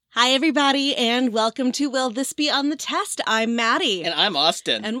Hi, everybody, and welcome to Will This Be on the Test? I'm Maddie. And I'm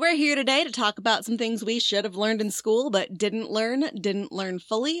Austin. And we're here today to talk about some things we should have learned in school, but didn't learn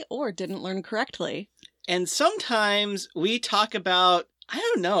fully, or didn't learn correctly. And sometimes we talk about, I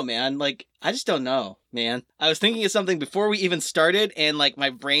don't know, man. Like, I just don't know, man. I was thinking of something before we even started, and like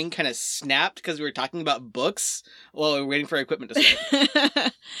my brain kind of snapped because we were talking about books while we were waiting for our equipment to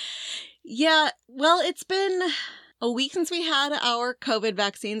start. Yeah, well, it's been a week since we had our COVID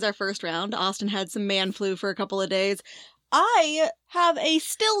vaccines, our first round. Austin had some man flu for a couple of days. I have a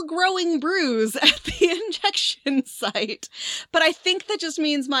still growing bruise at the injection site, but I think that just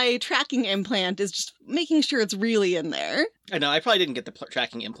means my tracking implant is just making sure it's really in there. I know, I probably didn't get the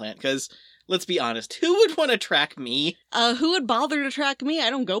tracking implant because, let's be honest, who would want to track me? Who would bother to track me?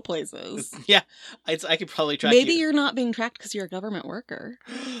 I don't go places. Yeah, I could probably track you. Maybe you're not being tracked because you're a government worker.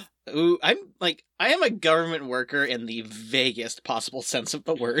 Ooh, I am a government worker in the vaguest possible sense of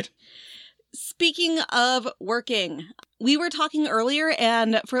the word. Speaking of working, we were talking earlier,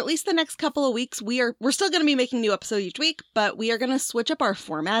 and for at least the next couple of weeks, we're still going to be making new episodes each week, but we are going to switch up our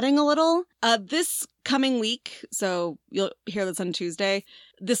formatting a little. This coming week, so you'll hear this on Tuesday,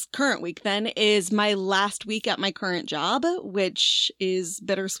 this current week then, is my last week at my current job, which is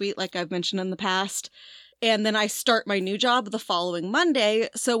bittersweet, like I've mentioned in the past. And then I start my new job the following Monday.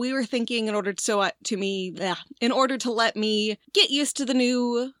 So we were thinking in order to let me get used to the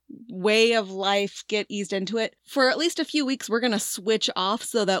new way of life, get eased into it, for at least a few weeks, we're going to switch off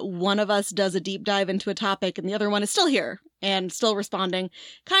so that one of us does a deep dive into a topic and the other one is still here and still responding.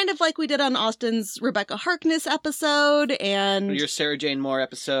 Kind of like we did on Austin's Rebecca Harkness episode and your Sarah Jane Moore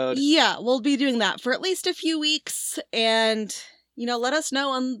episode. Yeah, we'll be doing that for at least a few weeks. And let us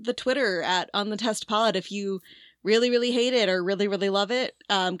know on the Twitter on the Test Pod if you really, really hate it or really, really love it.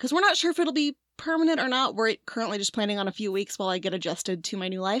 Because we're not sure if it'll be permanent or not. We're currently just planning on a few weeks while I get adjusted to my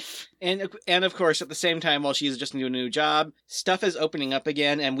new life. And of course, at the same time, while she's adjusting to a new job, stuff is opening up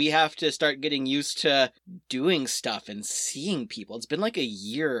again, and we have to start getting used to doing stuff and seeing people. It's been like a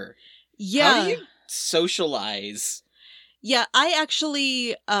year. Yeah. How do you socialize? Yeah, I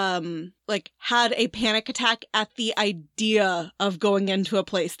actually, had a panic attack at the idea of going into a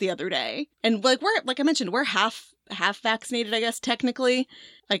place the other day. And, like I mentioned, we're half vaccinated, I guess, technically.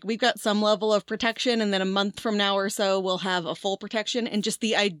 Like, we've got some level of protection, and then a month from now or so, we'll have a full protection. And just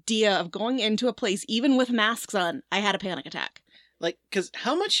the idea of going into a place, even with masks on, I had a panic attack. Like, because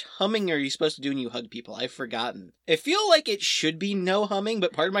how much humming are you supposed to do when you hug people? I've forgotten. I feel like it should be no humming,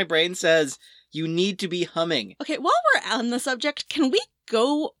 but part of my brain says you need to be humming. Okay, while we're on the subject, can we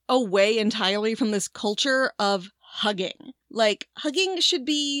go away entirely from this culture of hugging? Like, hugging should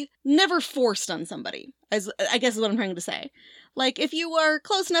be never forced on somebody, I guess is what I'm trying to say. Like, if you are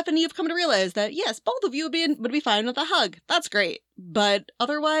close enough and you've come to realize that, yes, both of you would be fine with a hug, that's great. But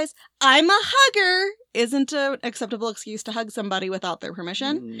otherwise, I'm a hugger isn't an acceptable excuse to hug somebody without their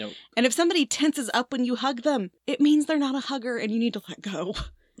permission. Nope. And if somebody tenses up when you hug them, it means they're not a hugger and you need to let go.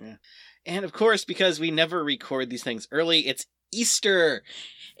 Yeah. And of course, because we never record these things early, it's Easter.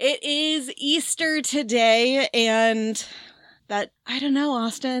 It is Easter today, and I don't know,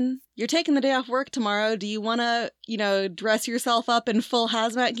 Austin. You're taking the day off work tomorrow. Do you want to, dress yourself up in full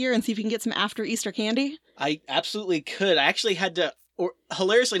hazmat gear and see if you can get some after Easter candy? I absolutely could. I actually had to,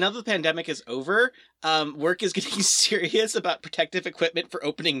 hilariously, now that the pandemic is over, work is getting serious about protective equipment for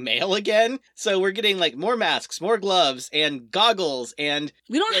opening mail again. So we're getting, more masks, more gloves, and goggles, and...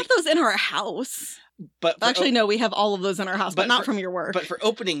 We don't have those in our house. But actually, no, we have all of those in our house, but not from your work. But for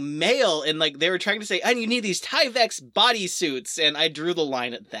opening mail, and they were trying to say, you need these Tyvek bodysuits, and I drew the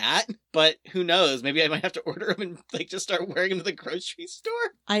line at that. But who knows? Maybe I might have to order them and just start wearing them to the grocery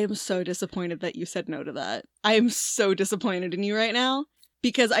store. I am so disappointed that you said no to that. I am so disappointed in you right now,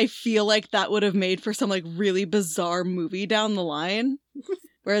 because I feel like that would have made for some really bizarre movie down the line.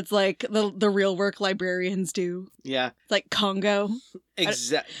 Where it's like the real work librarians do. Yeah. It's like Congo.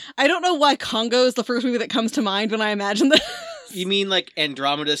 Exactly. I don't know why Congo is the first movie that comes to mind when I imagine this. You mean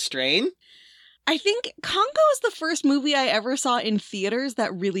Andromeda Strain? I think Congo is the first movie I ever saw in theaters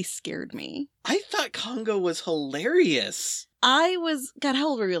that really scared me. I thought Congo was hilarious. God, how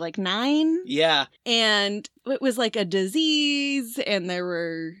old were you? 9? Yeah. And it was a disease, and there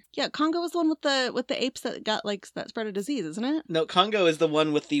were... Yeah, Congo was the one with the apes that got, that spread a disease, isn't it? No, Congo is the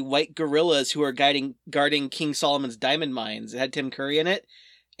one with the white gorillas who are guarding King Solomon's diamond mines. It had Tim Curry in it,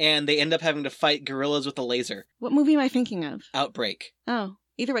 and they end up having to fight gorillas with a laser. What movie am I thinking of? Outbreak. Oh.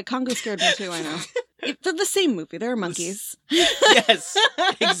 Either way, Congo scared me too, I know. They're the same movie. They're monkeys. Yes.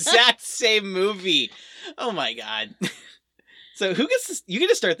 Exact same movie. Oh my god. So who gets this? You get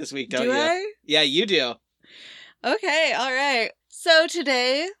to start this week, don't you? Do I? Yeah, you do. Okay, all right. So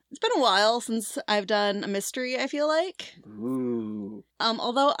today, it's been a while since I've done a mystery, I feel like. Ooh.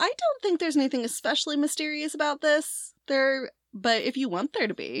 Although I don't think there's anything especially mysterious about this. But if you want there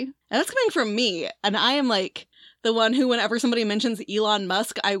to be. And that's coming from me. And I am like the one who, whenever somebody mentions Elon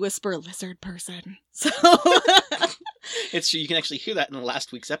Musk, I whisper lizard person. So It's true. You can actually hear that in the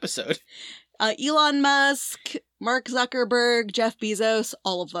last week's episode. Elon Musk, Mark Zuckerberg, Jeff Bezos,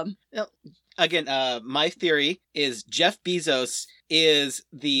 all of them. Again, my theory is Jeff Bezos is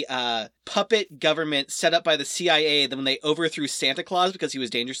the puppet government set up by the CIA when they overthrew Santa Claus because he was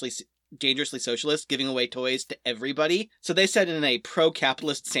dangerously socialist, giving away toys to everybody. So they set in a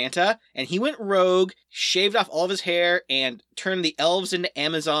pro-capitalist Santa, and he went rogue, shaved off all of his hair, and turned the elves into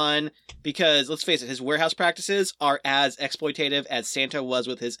Amazon because, let's face it, his warehouse practices are as exploitative as Santa was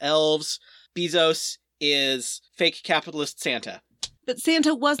with his elves. Bezos is fake capitalist Santa. But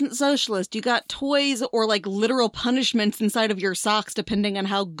Santa wasn't socialist. You got toys or like literal punishments inside of your socks depending on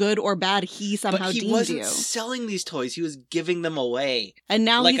how good or bad he somehow deemed you. But he wasn't selling these toys. He was giving them away. And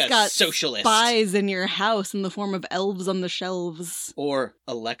now like he's a got socialist. Spies in your house in the form of elves on the shelves. Or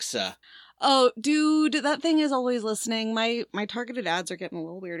Alexa. Oh, dude, that thing is always listening. My targeted ads are getting a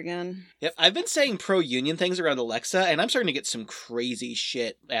little weird again. Yep, I've been saying pro-union things around Alexa, and I'm starting to get some crazy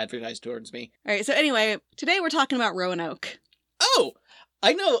shit advertised towards me. All right, so anyway, today we're talking about Roanoke. Oh,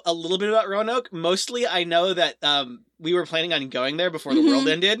 I know a little bit about Roanoke. Mostly I know that we were planning on going there before the world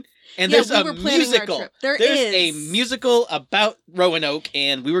ended. And there's a musical. There's a musical about Roanoke,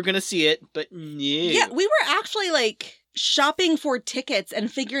 and we were going to see it, but no. Yeah, we were actually like shopping for tickets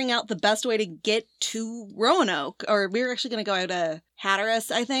and figuring out the best way to get to Roanoke. Or we were actually going to go out to Hatteras,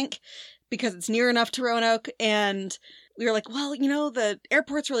 I think, because it's near enough to Roanoke. And we were like, well, you know, the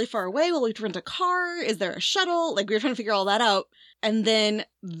airport's really far away. Will we have to rent a car? Is there a shuttle? Like, we were trying to figure all that out. And then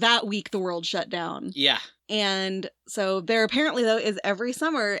that week, the world shut down. Yeah. And so there apparently, though, is every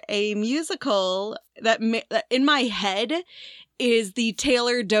summer a musical that in my head is the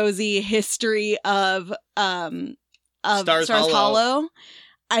Taylor Dozy history of Stars Hollow.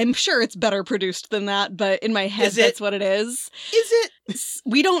 I'm sure it's better produced than that, but in my head, that's what it is. Is it?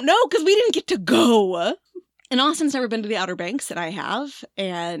 We don't know because we didn't get to go. And Austin's never been to the Outer Banks, and I have,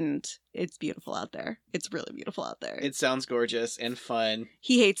 and it's beautiful out there. It's really beautiful out there. It sounds gorgeous and fun.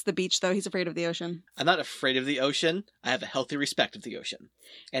 He hates the beach, though. He's afraid of the ocean. I'm not afraid of the ocean. I have a healthy respect of the ocean.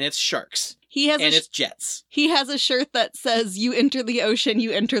 And it's sharks. And it's jets. He has a shirt that says, you enter the ocean,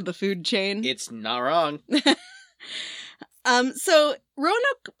 you enter the food chain. It's not wrong. So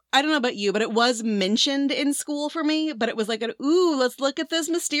Roanoke, I don't know about you, but it was mentioned in school for me, but it was like, let's look at this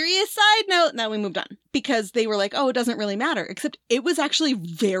mysterious side note. Now we moved on because they were like, oh, it doesn't really matter, except it was actually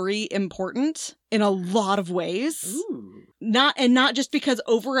very important in a lot of ways. Ooh. Not just because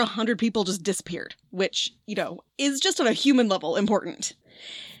over 100 people just disappeared, which, you know, is just on a human level important.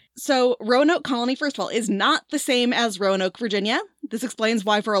 So Roanoke Colony, first of all, is not the same as Roanoke, Virginia. This explains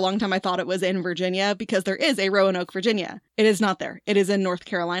why for a long time I thought it was in Virginia, because there is a Roanoke, Virginia. It is not there. It is in North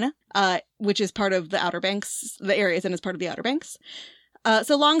Carolina, which is part of the Outer Banks. The area is in as part of the Outer Banks.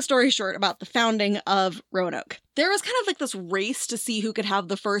 So long story short about the founding of Roanoke. There was kind of like this race to see who could have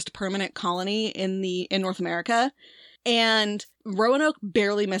the first permanent colony in North America. And Roanoke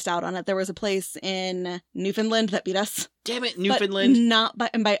barely missed out on it. There was a place in Newfoundland that beat us. Damn it, Newfoundland.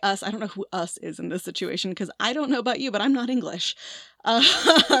 And by us, I don't know who us is in this situation, because I don't know about you, but I'm not English.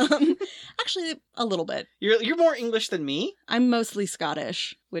 Actually, a little bit. You're more English than me? I'm mostly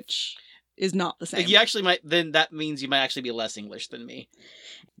Scottish, which is not the same. You actually might, then that means you might actually be less English than me.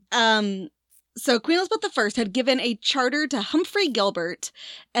 So Queen Elizabeth I had given a charter to Humphrey Gilbert,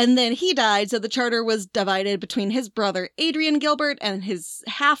 and then he died, so the charter was divided between his brother Adrian Gilbert and his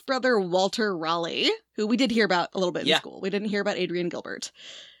half-brother Walter Raleigh, who we did hear about a little bit in school. We didn't hear about Adrian Gilbert.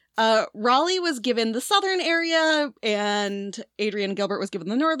 Raleigh was given the southern area, and Adrian Gilbert was given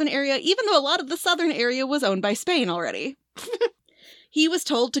the northern area, even though a lot of the southern area was owned by Spain already. He was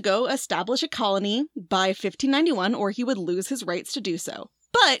told to go establish a colony by 1591, or he would lose his rights to do so.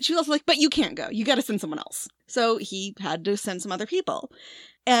 But she was also like, but you can't go. You got to send someone else. So he had to send some other people.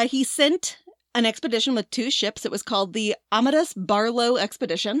 He sent an expedition with 2 ships. It was called the Amadis Barlow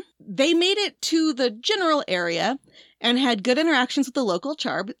Expedition. They made it to the general area and had good interactions with the local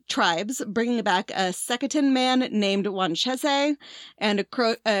tribes, bringing back a Secotan man named Wanchese and a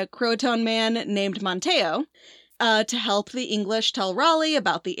Croatoan man named Monteo to help the English tell Raleigh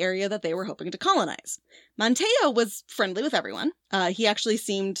about the area that they were hoping to colonize. Monteo was friendly with everyone. He actually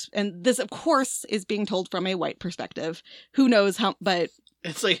seemed, and this, of course, is being told from a white perspective. Who knows how, but...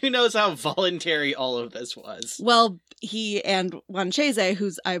 It's like, who knows how voluntary all of this was? Well, he and Wanchese,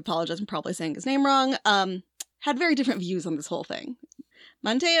 who's, I apologize, I'm probably saying his name wrong, had very different views on this whole thing.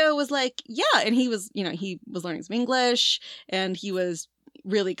 Manteo was like, yeah, and he was learning some English, and he was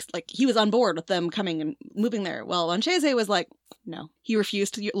really, like, he was on board with them coming and moving there. Well, Wanchese was like, no. He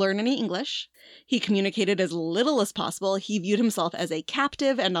refused to learn any English. He communicated as little as possible. He viewed himself as a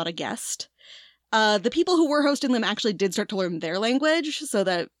captive and not a guest. The people who were hosting them actually did start to learn their language, so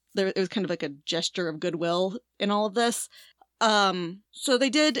that it was kind of like a gesture of goodwill in all of this. So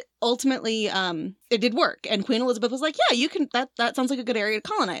they did ultimately, it did work. And Queen Elizabeth was like, yeah, you can, that sounds like a good area to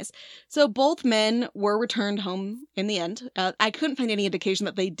colonize. So both men were returned home in the end. I couldn't find any indication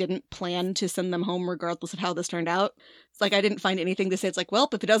that they didn't plan to send them home regardless of how this turned out. It's like, I didn't find anything to say it's like, well,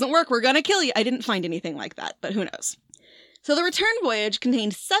 if it doesn't work, we're gonna kill you. I didn't find anything like that, but who knows? So the return voyage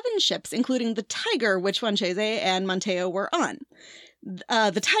contained 7 ships, including the Tiger, which Wanchese and Manteo were on.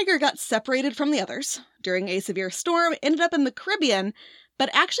 The Tiger got separated from the others during a severe storm, ended up in the Caribbean, but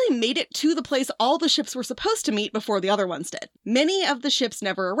actually made it to the place all the ships were supposed to meet before the other ones did. Many of the ships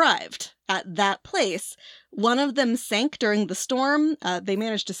never arrived at that place. One of them sank during the storm. They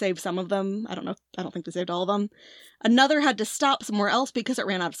managed to save some of them. I don't think they saved all of them. Another had to stop somewhere else because it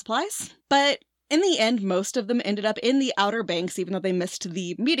ran out of supplies. But in the end, most of them ended up in the Outer Banks, even though they missed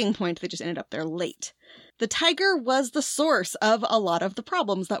the meeting point. They just ended up there late. The Tiger was the source of a lot of the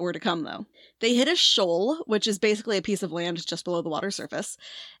problems that were to come, though. They hit a shoal, which is basically a piece of land just below the water surface,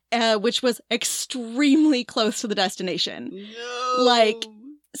 which was extremely close to the destination. No! Like,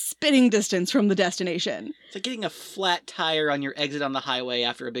 spitting distance from the destination. It's like getting a flat tire on your exit on the highway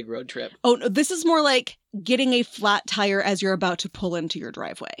after a big road trip. Oh, no, this is more like getting a flat tire as you're about to pull into your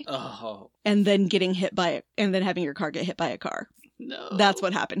driveway. Oh. And then getting hit by it, and then having your car get hit by a car. No. That's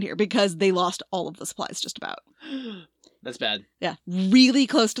what happened here, because they lost all of the supplies just about. That's bad. Yeah, really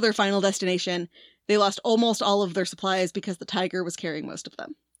close to their final destination. They lost almost all of their supplies because the Tiger was carrying most of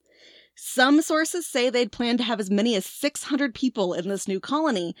them. Some sources say they'd planned to have as many as 600 people in this new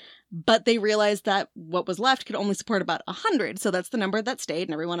colony, but they realized that what was left could only support about 100, so that's the number that stayed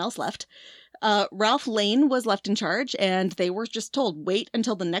and everyone else left. Ralph Lane was left in charge, and they were just told, wait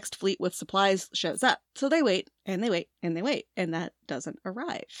until the next fleet with supplies shows up. So they wait, and they wait, and they wait, and that doesn't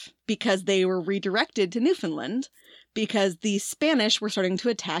arrive. Because they were redirected to Newfoundland, because the Spanish were starting to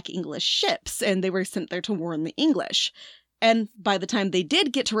attack English ships, and they were sent there to warn the English. And by the time they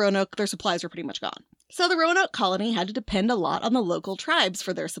did get to Roanoke, their supplies were pretty much gone. So the Roanoke colony had to depend a lot on the local tribes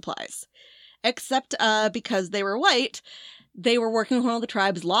for their supplies. Except because they were white, they were working with one of the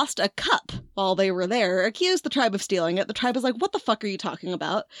tribes, lost a cup while they were there, accused the tribe of stealing it. The tribe was like, what the fuck are you talking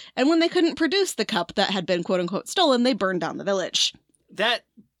about? And when they couldn't produce the cup that had been quote-unquote stolen, they burned down the village. That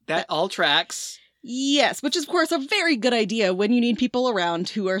all tracks. Yes, which is, of course, a very good idea when you need people around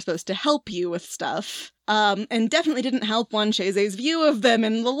who are supposed to help you with stuff. And definitely didn't help Wanchese's view of them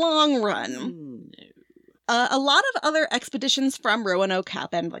in the long run. No. A lot of other expeditions from Roanoke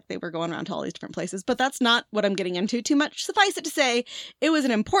happened, like they were going around to all these different places, but that's not what I'm getting into too much. Suffice it to say, it was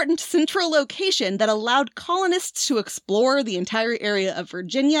an important central location that allowed colonists to explore the entire area of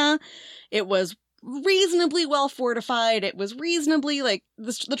Virginia. It was reasonably well fortified. It was reasonably, like,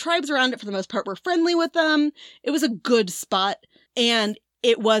 the tribes around it for the most part were friendly with them. It was a good spot, and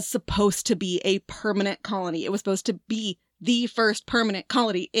it was supposed to be a permanent colony. It was supposed to be the first permanent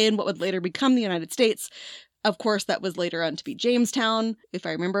colony in what would later become the United States. Of course, that was later on to be Jamestown, if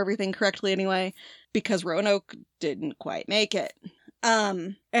I remember everything correctly anyway, because Roanoke didn't quite make it.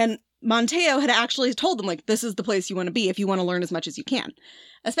 And Manteo had actually told them, like, this is the place you want to be if you want to learn as much as you can.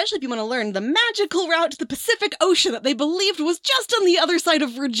 Especially if you want to learn the magical route to the Pacific Ocean that they believed was just on the other side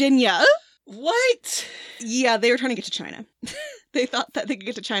of Virginia. What? Yeah, they were trying to get to China. They thought that they could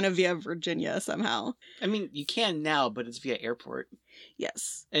get to China via Virginia somehow. I mean, you can now, but it's via airport.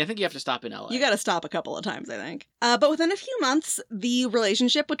 Yes. And I think you have to stop in LA. You gotta stop a couple of times, I think. But within a few months, the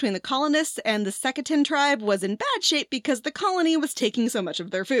relationship between the colonists and the Secotan tribe was in bad shape because the colony was taking so much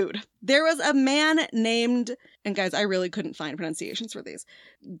of their food. There was a man named, and guys, I really couldn't find pronunciations for these,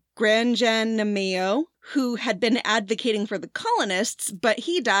 Granjanemeo, who had been advocating for the colonists, but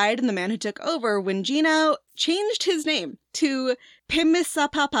he died, and the man who took over, Wingino, changed his name to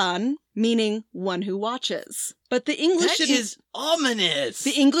Pimisapapan, meaning one who watches. But the English is ominous.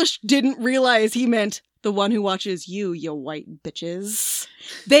 The English didn't realize he meant the one who watches you, you white bitches.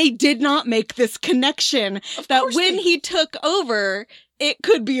 They did not make this connection that when he took over, it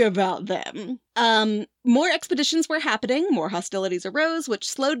could be about them. More expeditions were happening, more hostilities arose, which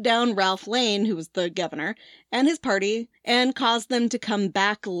slowed down Ralph Lane, who was the governor, and his party, and caused them to come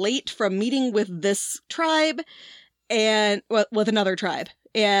back late from meeting with this tribe. and with another tribe.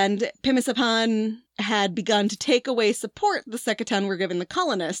 And Pimisipan had begun to take away support the Secotan were giving the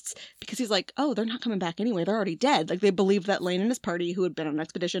colonists because he's like, oh, they're not coming back anyway. They're already dead. Like, they believed that Lane and his party, who had been on an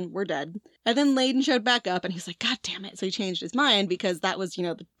expedition, were dead. And then Lane showed back up and he's like, God damn it. So he changed his mind because that was, you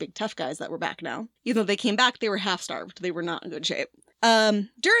know, the big tough guys that were back now. Even though they came back, they were half-starved. They were not in good shape.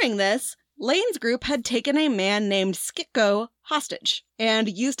 During this, Lane's group had taken a man named Skitgo hostage and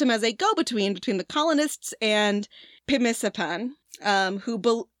used him as a go-between between the colonists and Pimisipan,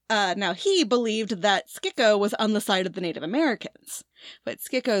 now he believed that Skitgo was on the side of the Native Americans. But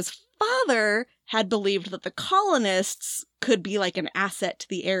Skitgo's father had believed that the colonists could be like an asset to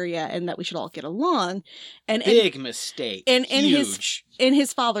the area and that we should all get along. And Big mistake. And Huge. in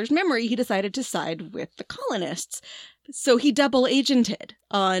his father's memory, he decided to side with the colonists. So he double agented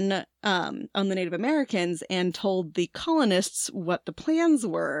on the Native Americans and told the colonists what the plans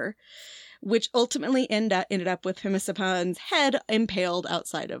were, which ultimately ended up with Pimisipan's head impaled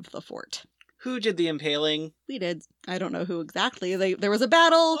outside of the fort. Who did the impaling? We did. I don't know who exactly. There was a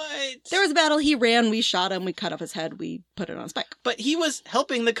battle. What? There was a battle. He ran. We shot him. We cut off his head. We put it on a spike. But he was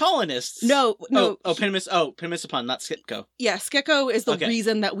helping the colonists. No. Pimisipan, not Skitgo. Yeah, Skitgo is the Okay.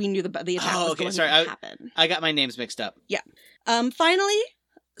 reason that we knew the attack was going to happen. I got my names mixed up. Yeah. Finally,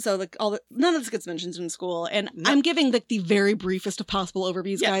 so none of this gets mentioned in school, and No. I'm giving the very briefest of possible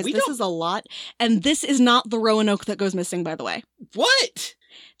overviews, Yeah, guys. we This don't- is a lot, and this is not the Roanoke that goes missing, by the way. What?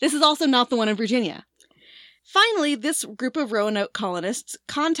 This is also not the one in Virginia. Finally, this group of Roanoke colonists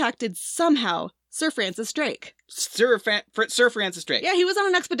contacted somehow Sir Francis Drake. Sir Francis Drake. Yeah, he was on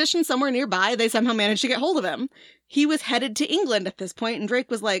an expedition somewhere nearby. They somehow managed to get hold of him. He was headed to England at this point, and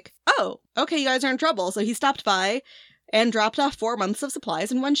Drake was like, oh, okay, you guys are in trouble. So he stopped by and dropped off 4 months of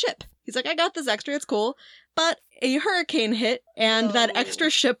supplies in one ship. He's like, I got this extra, it's cool. But a hurricane hit, and that extra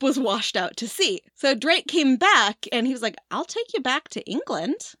ship was washed out to sea. So Drake came back, and he was like, I'll take you back to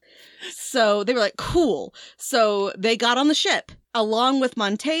England. So they were like, cool. So they got on the ship, along with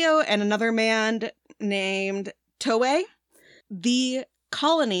Montejo and another man named Towe. The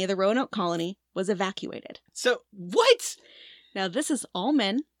colony, the Roanoke colony, was evacuated. So, what? Now, this is all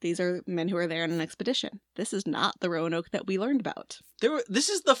men. These are men who are there on an expedition. This is not the Roanoke that we learned about. This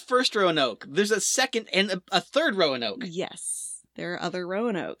is the first Roanoke. There's a second and a third Roanoke. Yes, there are other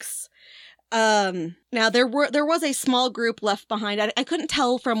Roanokes. Now there was a small group left behind. I couldn't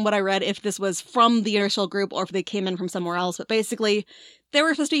tell from what I read if this was from the initial group or if they came in from somewhere else, but basically there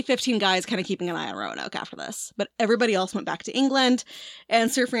were supposed to be 15 guys kind of keeping an eye on Roanoke after this. But everybody else went back to England,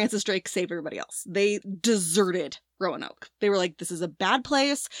 and Sir Francis Drake saved everybody else. They deserted Roanoke. They were like, this is a bad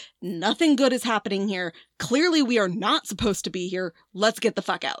place. Nothing good is happening here. Clearly we are not supposed to be here. Let's get the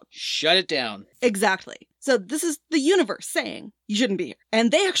fuck out. Shut it down. Exactly. So this is the universe saying, you shouldn't be here. And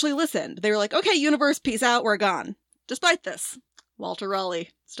they actually listened. They were like, okay, universe, peace out, we're gone. Despite this, Walter Raleigh,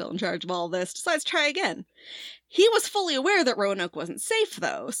 still in charge of all this, decides to try again. He was fully aware that Roanoke wasn't safe,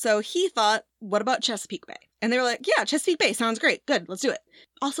 though, so he thought, what about Chesapeake Bay? And they were like, yeah, Chesapeake Bay sounds great. Good, let's do it.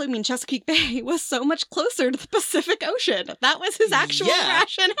 Also, I mean, Chesapeake Bay was so much closer to the Pacific Ocean. That was his actual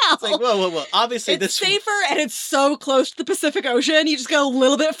rationale. It's like, whoa. Obviously, it's safer and it's so close to the Pacific Ocean. You just go a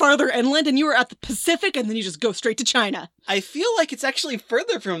little bit farther inland and you are at the Pacific and then you just go straight to China. I feel like it's actually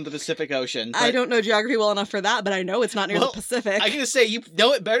further from the Pacific Ocean. I don't know geography well enough for that, but I know it's not near the Pacific. I'm going to say you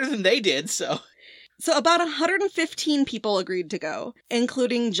know it better than they did, so... So about 115 people agreed to go,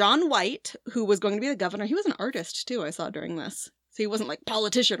 including John White, who was going to be the governor. He was an artist, too, I saw during this. So he wasn't like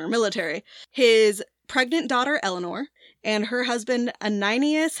politician or military. His pregnant daughter, Eleanor, and her husband,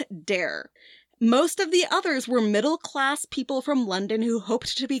 Ananias Dare. Most of the others were middle-class people from London who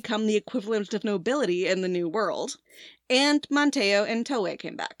hoped to become the equivalent of nobility in the New World. And Montejo and Towe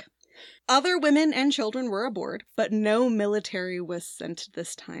came back. Other women and children were aboard, but no military was sent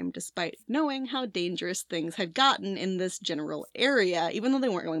this time, despite knowing how dangerous things had gotten in this general area, even though they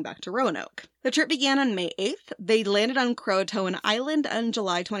weren't going back to Roanoke. The trip began on May 8th. They landed on Croatoan Island on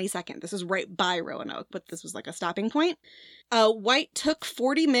July 22nd. This is right by Roanoke, but this was like a stopping point. White took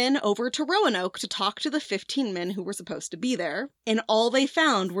 40 men over to Roanoke to talk to the 15 men who were supposed to be there, and all they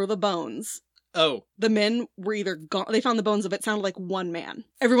found were the bones. Oh. The men were either gone. They found the bones of it sounded like one man.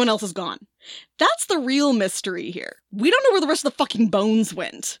 Everyone else is gone. That's the real mystery here. We don't know where the rest of the fucking bones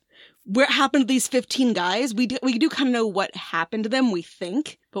went. What happened to these 15 guys? We do kind of know what happened to them, we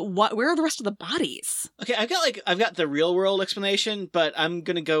think. But where are the rest of the bodies? Okay, I've got the real world explanation, but I'm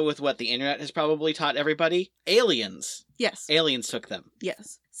gonna go with what the internet has probably taught everybody. Aliens. Yes. Aliens took them.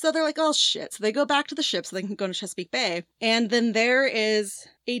 Yes. So they're like, oh shit. So they go back to the ship so they can go to Chesapeake Bay. And then there is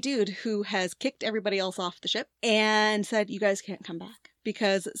a dude who has kicked everybody else off the ship and said, you guys can't come back.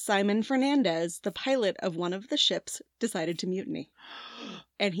 because Simon Fernandez, the pilot of one of the ships, decided to mutiny.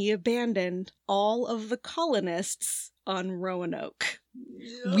 And he abandoned all of the colonists on Roanoke.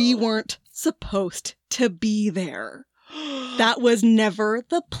 We weren't supposed to be there. That was never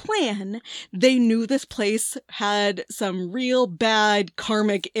the plan. They knew this place had some real bad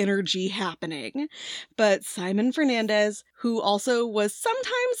karmic energy happening. But Simon Fernandez, who also was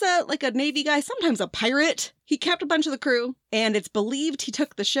sometimes a Navy guy, sometimes a pirate, he kept a bunch of the crew, and it's believed he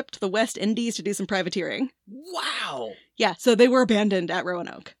took the ship to the West Indies to do some privateering. Wow. Yeah, so they were abandoned at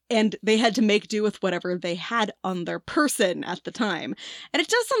Roanoke, and they had to make do with whatever they had on their person at the time. And it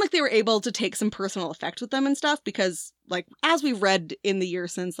does sound like they were able to take some personal effect with them and stuff, because, like, as we've read in the year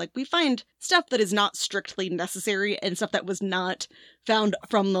since, like, we find stuff that is not strictly necessary and stuff that was not found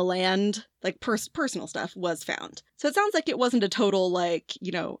from the land, like personal stuff was found. So it sounds like it wasn't a total, like,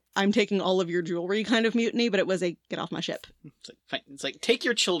 you know, I'm taking all of your jewelry kind of mutiny, but it was a get off my ship. It's like, fine. It's like, take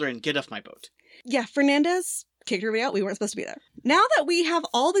your children, get off my boat. Yeah, Fernandez kicked everybody out. We weren't supposed to be there. Now that we have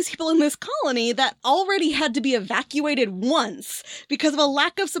all these people in this colony that already had to be evacuated once because of a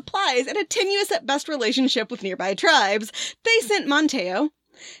lack of supplies and a tenuous at best relationship with nearby tribes, they sent Monteo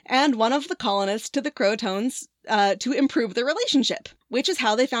and one of the colonists to the Croatoans to improve their relationship, which is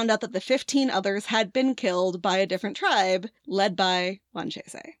how they found out that the 15 others had been killed by a different tribe led by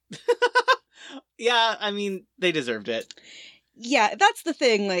Wanchese. Yeah, I mean, they deserved it. Yeah, that's the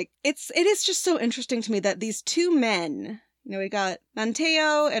thing. Like, it is just so interesting to me that these two men, you know, we got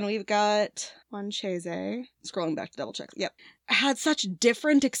Monteo and we've got Wanchese, scrolling back to double check, yep, had such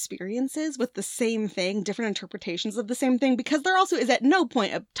different experiences with the same thing, different interpretations of the same thing, because there also is at no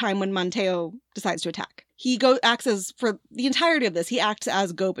point of time when Monteo decides to attack. He acts as, for the entirety of this, he acts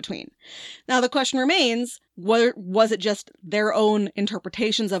as go-between. Now the question remains, was it just their own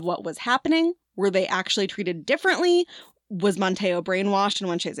interpretations of what was happening? Were they actually treated differently? Was Monteo brainwashed and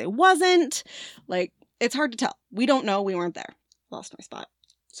Wanchese wasn't? Like, it's hard to tell. We don't know. We weren't there. Lost my spot.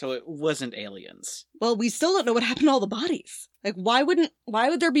 So it wasn't aliens. Well, we still don't know what happened to all the bodies. Like, why would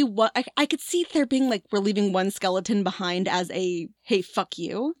there be one? I could see there being, like, we're leaving one skeleton behind as a, hey, fuck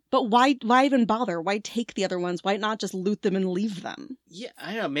you. But why even bother? Why take the other ones? Why not just loot them and leave them? Yeah,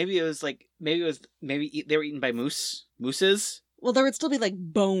 I don't know. Maybe they were eaten by mooses. Well, there would still be, like,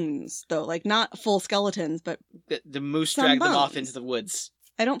 bones, though. Like, not full skeletons, but The moose some dragged them bones. off into the woods.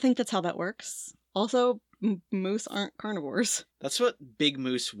 I don't think that's how that works. Also, moose aren't carnivores. That's what Big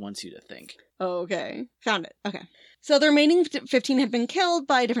Moose wants you to think. Okay. Found it. Okay. So the remaining 15 had been killed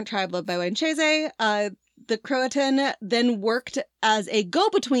by a different tribe led by Wanchese. The Croatan then worked as a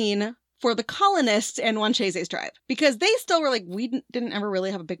go-between for the colonists and Wanchese's tribe. Because they still were like, we didn't ever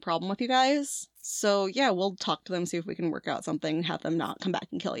really have a big problem with you guys. So yeah, we'll talk to them, see if we can work out something, have them not come back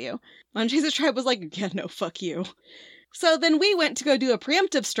and kill you. Wanchese's tribe was like, yeah, no, fuck you. So then we went to go do a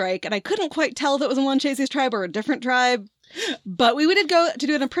preemptive strike, and I couldn't quite tell if it was a Wanchese's tribe or a different tribe. But we did go to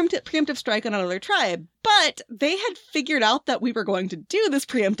do a preemptive strike on another tribe. But they had figured out that we were going to do this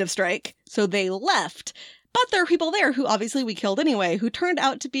preemptive strike, so they left. But there were people there who obviously we killed anyway, who turned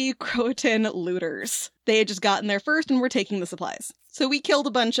out to be Croatan looters. They had just gotten there first and were taking the supplies. So we killed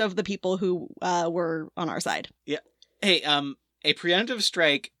a bunch of the people who were on our side. Yeah. Hey, a preemptive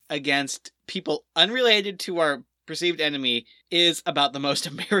strike against people unrelated to our perceived enemy is about the most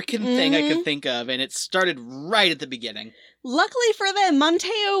American thing I could think of, and it started right at the beginning. Luckily for them,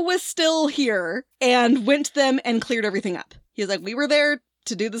 Monteo was still here and went to them and cleared everything up. He was like, we were there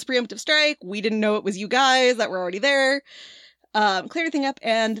to do this preemptive strike. We didn't know it was you guys that were already there. Cleared everything up,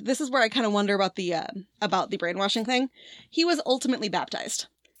 and this is where I kind of wonder about the brainwashing thing. He was ultimately baptized,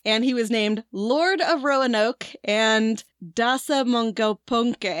 and he was named Lord of Roanoke and Dasa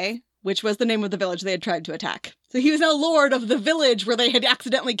Mongoponke, which was the name of the village they had tried to attack. So he was now Lord of the village where they had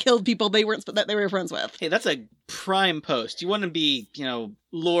accidentally killed people that they were friends with. Hey, that's a prime post. You want to be,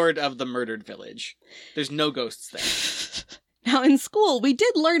 Lord of the murdered village. There's no ghosts there. Now, in school, we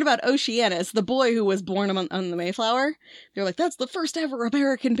did learn about Oceanus, the boy who was born on the Mayflower. They were like, that's the first ever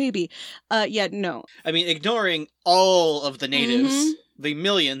American baby. Yeah, no. I mean, ignoring all of the natives, the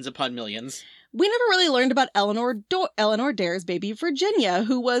millions upon millions. We never really learned about Eleanor Dare's baby Virginia,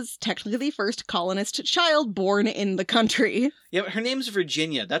 who was technically the first colonist child born in the country. Yeah, but her name's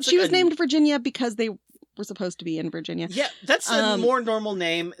Virginia. She was named Virginia because they were supposed to be in Virginia. Yeah, that's a more normal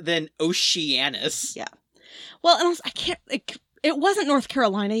name than Oceanus. Yeah. Well, and also, it wasn't North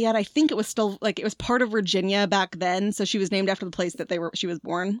Carolina yet. I think it was still, it was part of Virginia back then, so she was named after the place that she was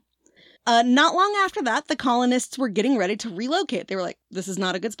born. Not long after that, the colonists were getting ready to relocate. They were like, this is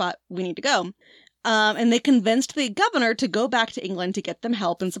not a good spot. We need to go. And they convinced the governor to go back to England to get them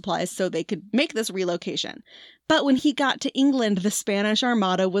help and supplies so they could make this relocation. But when he got to England, the Spanish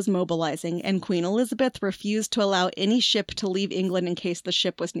Armada was mobilizing, and Queen Elizabeth refused to allow any ship to leave England in case the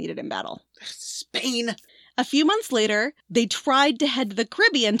ship was needed in battle. Spain! A few months later, they tried to head to the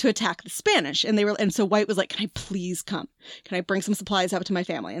Caribbean to attack the Spanish, and so White was like, "Can I please come? Can I bring some supplies up to my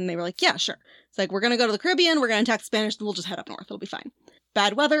family?" And they were like, "Yeah, sure." It's like, "We're going to go to the Caribbean, we're going to attack the Spanish, and we'll just head up north. It'll be fine."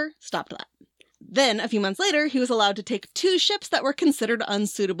 Bad weather stopped that. Then, a few months later, he was allowed to take 2 ships that were considered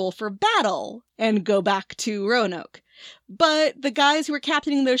unsuitable for battle and go back to Roanoke. But the guys who were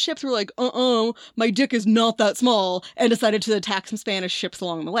captaining those ships were like, my dick is not that small, and decided to attack some Spanish ships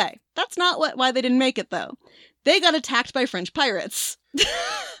along the way. That's not why they didn't make it, though. They got attacked by French pirates.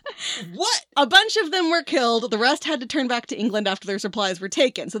 What? A bunch of them were killed. The rest had to turn back to England after their supplies were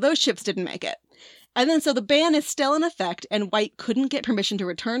taken, so those ships didn't make it. And then so the ban is still in effect, and White couldn't get permission to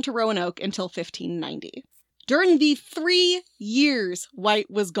return to Roanoke until 1590. During the 3 years White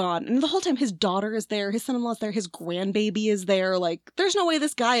was gone, and the whole time his daughter is there, his son-in-law is there, his grandbaby is there, like, there's no way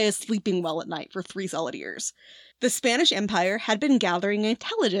this guy is sleeping well at night for 3 solid years. The Spanish Empire had been gathering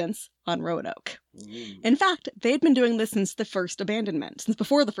intelligence on Roanoke. In fact, they had been doing this since before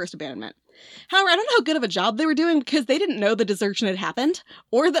the first abandonment. However, I don't know how good of a job they were doing because they didn't know the desertion had happened,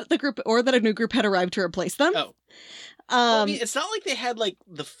 or that a new group had arrived to replace them. Oh. Well, I mean, it's not like they had like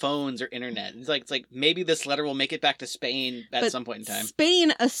the phones or internet. It's like maybe this letter will make it back to Spain at some point in time.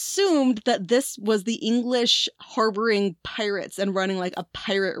 Spain assumed that this was the English harboring pirates and running like a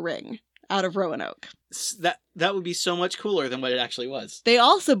pirate ring out of Roanoke. That would be so much cooler than what it actually was. They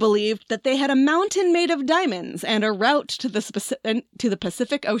also believed that they had a mountain made of diamonds and a route to the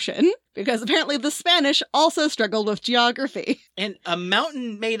Pacific Ocean, because apparently the Spanish also struggled with geography. And a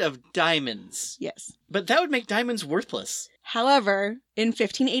mountain made of diamonds. Yes. But that would make diamonds worthless. However, in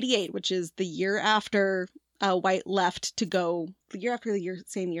 1588, which is the year after White left to go,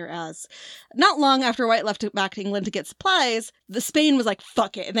 same year as, not long after White left back to England to get supplies, the Spain was like,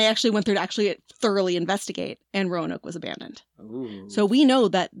 fuck it. And they actually went there to actually thoroughly investigate, and Roanoke was abandoned. Ooh. So we know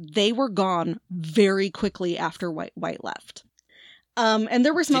that they were gone very quickly after White left. And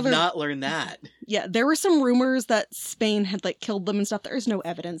there were some Did not learn that. Yeah, there were some rumors that Spain had like killed them and stuff. There's no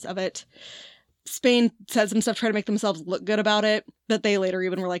evidence of it. Spain said some stuff, trying to make themselves look good about it, but they later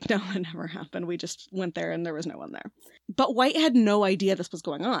even were like, no, it never happened. We just went there and there was no one there. But White had no idea this was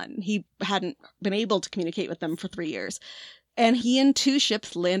going on. He hadn't been able to communicate with them for 3 years. And he and 2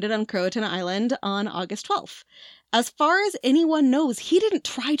 ships landed on Croatan Island on August 12th. As far as anyone knows, he didn't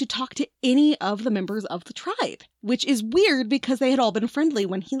try to talk to any of the members of the tribe, which is weird because they had all been friendly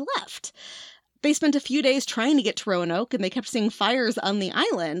when he left. They spent a few days trying to get to Roanoke, and they kept seeing fires on the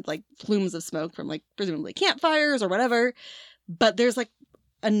island, like plumes of smoke from like presumably campfires or whatever. But there's like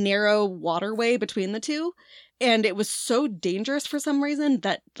a narrow waterway between the two, and it was so dangerous for some reason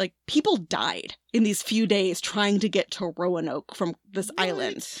that like people died in these few days trying to get to Roanoke from this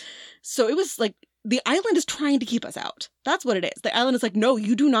island. So it was like, the island is trying to keep us out. That's what it is. The island is like, no,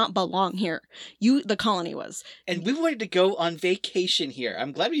 you do not belong here. The colony was. And we wanted to go on vacation here.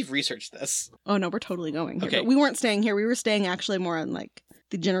 I'm glad we've researched this. Oh, no, we're totally going here. Okay. But we weren't staying here. We were staying actually more on like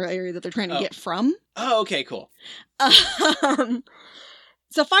the general area that they're trying to get from. Oh, okay, cool.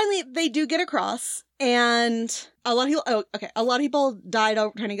 So finally, they do get across, and a lot of people died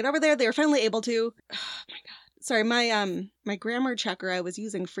trying to get over there. They were finally able to. Oh my god. Sorry, my grammar checker I was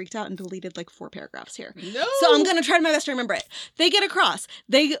using freaked out and deleted like 4 paragraphs here. No! So I'm going to try my best to remember it. They get across.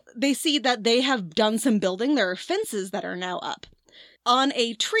 They see that they have done some building. There are fences that are now up. On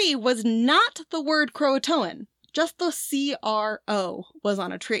a tree was not the word Croatoan. Just the CRO was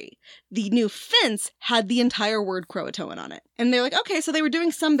on a tree. The new fence had the entire word Croatoan on it. And they're like, okay, so they were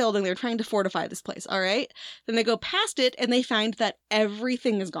doing some building. They were trying to fortify this place. All right. Then they go past it and they find that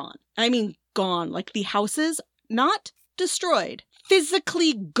everything is gone. I mean, gone. Like the houses, not destroyed,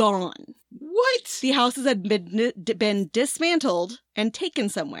 physically gone. What? The houses had been dismantled and taken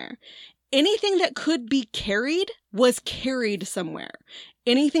somewhere. Anything that could be carried was carried somewhere.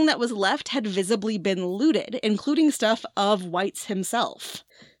 Anything that was left had visibly been looted, including stuff of White's himself.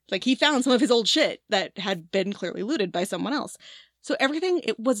 Like, he found some of his old shit that had been clearly looted by someone else. So everything,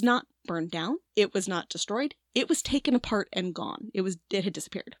 it was not burned down. It was not destroyed. It was taken apart and gone. It had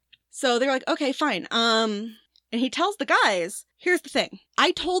disappeared. So they're like, okay, fine. And he tells the guys, here's the thing.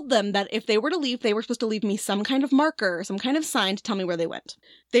 I told them that if they were to leave, they were supposed to leave me some kind of marker, some kind of sign to tell me where they went.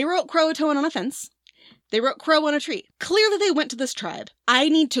 They wrote Croatoan on a fence. They wrote Crow on a tree. Clearly they went to this tribe. I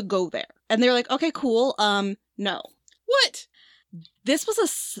need to go there. And they're like, okay, cool. No. What? This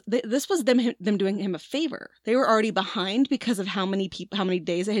was them doing him a favor. They were already behind because of how many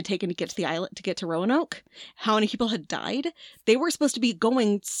days it had taken to get to the island, to get to Roanoke, how many people had died. They were supposed to be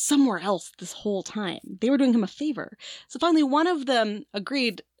going somewhere else this whole time. They were doing him a favor. So finally, one of them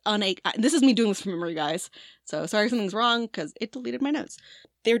agreed on this is me doing this from memory, guys. So sorry if something's wrong because it deleted my notes.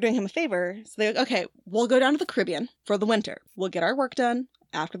 They were doing him a favor. So they okay, we'll go down to the Caribbean for the winter. We'll get our work done.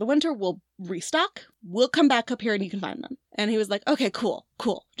 After the winter, we'll restock. We'll come back up here and you can find them. And he was like, okay, cool.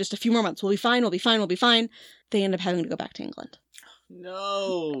 Just a few more months. We'll be fine. They end up having to go back to England.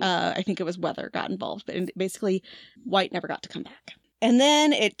 No. I think it was weather got involved, but basically White never got to come back. And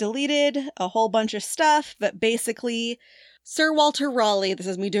then it deleted a whole bunch of stuff, but basically Sir Walter Raleigh, this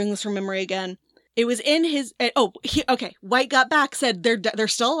is me doing this from memory again, it was in his, White got back, said they're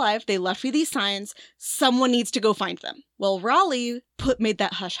still alive, they left me these signs, someone needs to go find them. Well, Raleigh made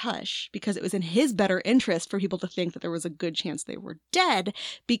that hush-hush because it was in his better interest for people to think that there was a good chance they were dead,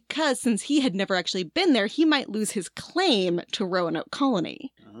 because since he had never actually been there, he might lose his claim to Roanoke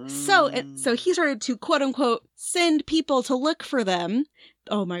Colony. So he started to, quote-unquote, send people to look for them.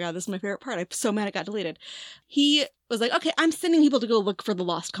 Oh my god, this is my favorite part. I'm so mad it got deleted. He was like, okay, I'm sending people to go look for the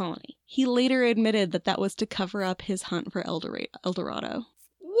lost colony. He later admitted that was to cover up his hunt for El Dorado.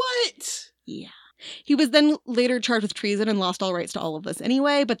 What? Yeah. He was then later charged with treason and lost all rights to all of this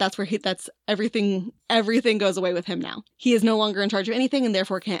anyway, but that's everything goes away with him now. He is no longer in charge of anything and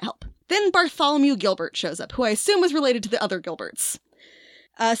therefore can't help. Then Bartholomew Gilbert shows up, who I assume was related to the other Gilberts.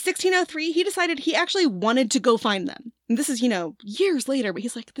 1603, he decided he actually wanted to go find them. And this is, years later, but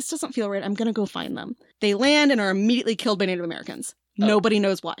he's like, this doesn't feel right. I'm going to go find them. They land and are immediately killed by Native Americans. Oh. Nobody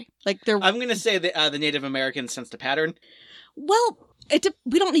knows why. I'm going to say the Native Americans sensed a pattern. Well,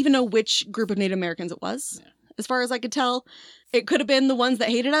 we don't even know which group of Native Americans it was. Yeah. As far as I could tell, it could have been the ones that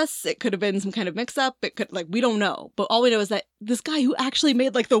hated us. It could have been some kind of mix-up. We don't know. But all we know is that this guy who actually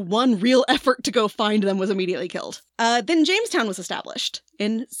made, the one real effort to go find them was immediately killed. Then Jamestown was established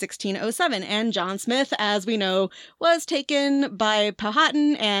in 1607, and John Smith, as we know, was taken by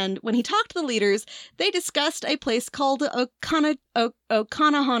Powhatan, and when he talked to the leaders, they discussed a place called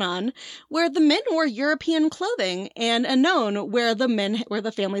Okanahonan, where the men wore European clothing, and Anon, where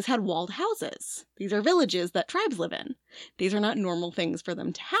the families had walled houses. These are villages that tribes live in. These are not normal things for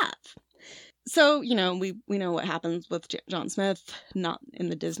them to have. So, we know what happens with John Smith, not in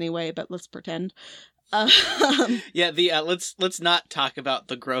the Disney way, but let's pretend. Let's not talk about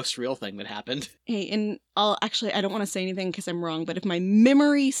the gross real thing that happened. Hey, and I don't want to say anything because I'm wrong, but if my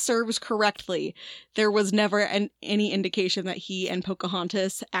memory serves correctly, there was never any indication that he and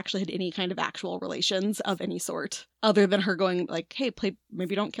Pocahontas actually had any kind of actual relations of any sort, other than her going hey,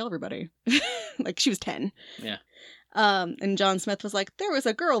 maybe don't kill everybody. She was 10. Yeah. And John Smith was like, there was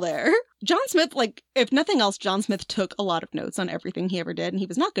a girl there. John Smith, if nothing else, John Smith took a lot of notes on everything he ever did, and he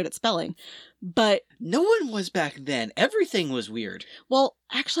was not good at spelling. But no one was back then. Everything was weird. Well,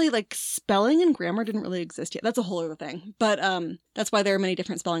 actually, spelling and grammar didn't really exist yet. That's a whole other thing. But that's why there are many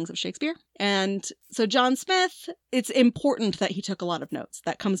different spellings of Shakespeare. And so John Smith, it's important that he took a lot of notes.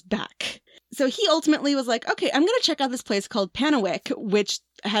 That comes back. So he ultimately was like, okay, I'm going to check out this place called Panawick, which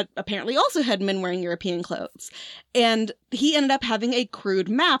apparently also had men wearing European clothes. And he ended up having a crude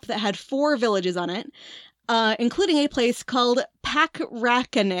map that had 4 villages on it, including a place called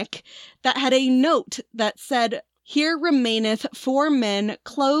Packracanik that had a note that said, here remaineth 4 men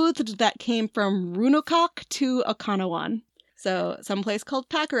clothed that came from Runokok to Okanawan. So some place called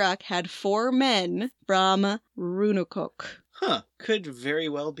Packarack had 4 men from Runokok. Huh. Could very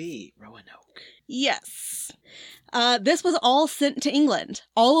well be Roanoke. Yes. This was all sent to England.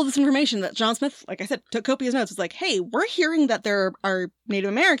 All of this information that John Smith, like I said, took copious notes, was like, hey, we're hearing that there are Native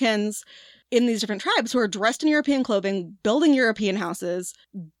Americans in these different tribes who are dressed in European clothing, building European houses.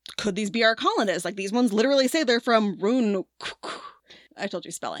 Could these be our colonists? These ones literally say they're from Roanoke. I told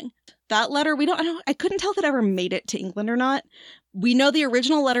you spelling. That letter, I couldn't tell if it ever made it to England or not. We know the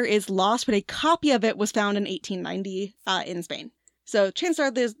original letter is lost, but a copy of it was found in 1890 in Spain. So chances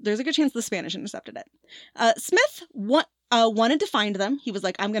are there's a good chance the Spanish intercepted it. Smith wanted to find them. He was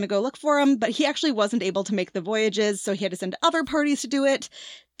like, I'm going to go look for them, but he actually wasn't able to make the voyages, so he had to send other parties to do it.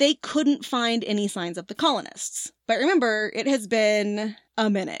 They couldn't find any signs of the colonists. But remember, it has been a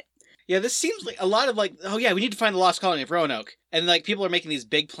minute. Yeah, this seems like a lot of we need to find the lost colony of Roanoke. And people are making these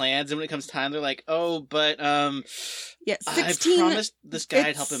big plans, and when it comes time, they're like, oh, but, yeah, I promised this guy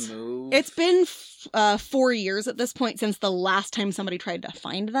I'd help him move. It's been 4 years at this point since the last time somebody tried to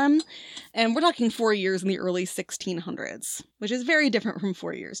find them. And we're talking 4 years in the early 1600s, which is very different from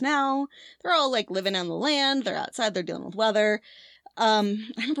 4 years now. They're all living on the land. They're outside. They're dealing with weather. I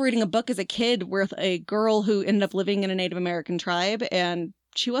remember reading a book as a kid with a girl who ended up living in a Native American tribe, and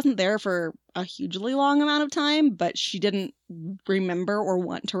she wasn't there for a hugely long amount of time, but she didn't remember or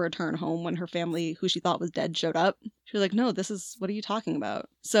want to return home when her family, who she thought was dead, showed up. She was like, no, what are you talking about?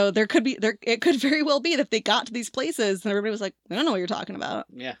 So it could very well be that they got to these places and everybody was like, I don't know what you're talking about.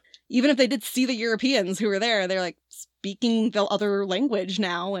 Yeah. Even if they did see the Europeans who were there, they're like speaking the other language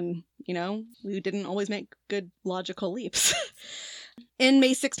now, and, we didn't always make good logical leaps. In May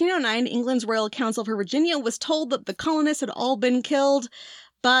 1609, England's Royal Council for Virginia was told that the colonists had all been killed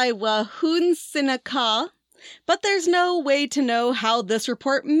by Wahunsinnaka, but there's no way to know how this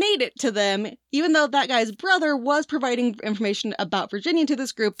report made it to them. Even though that guy's brother was providing information about Virginia to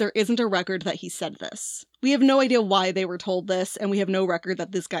this group, there isn't a record that he said this. We have no idea why they were told this, and we have no record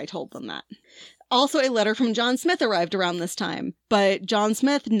that this guy told them that. Also, a letter from John Smith arrived around this time, but John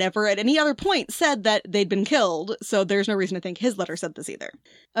Smith never at any other point said that they'd been killed, so there's no reason to think his letter said this either.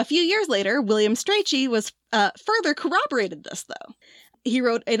 A few years later, William Strachey was further corroborated this, though. He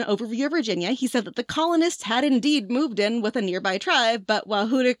wrote an overview of Virginia. He said that the colonists had indeed moved in with a nearby tribe, but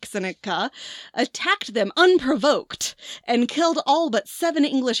Wahunsinnaka attacked them unprovoked and killed all but 7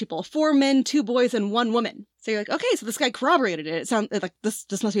 English people, 4 men, 2 boys, and 1 woman. So you're like, okay, so this guy corroborated it. It sounds like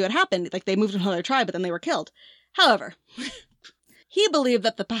this must be what happened. Like they moved into another tribe, but then they were killed. However, he believed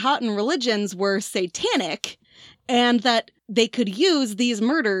that the Powhatan religions were satanic and that they could use these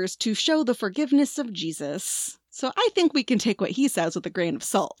murders to show the forgiveness of Jesus. So I think we can take what he says with a grain of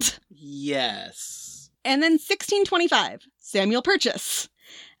salt. Yes. And then 1625, Samuel Purchas.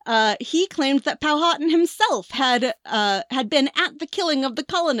 He claimed that Powhatan himself had been at the killing of the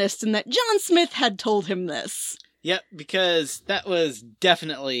colonists and that John Smith had told him this. Yep, because that was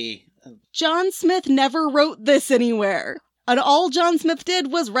definitely... John Smith never wrote this anywhere. And all John Smith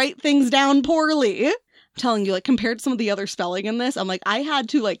did was write things down poorly. I'm telling you, compared to some of the other spelling in this, I'm like, I had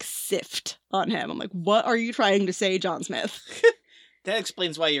to, sift on him. I'm like, what are you trying to say, John Smith? That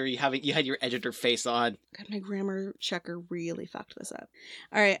explains why you had your editor face on. God, my grammar checker really fucked this up.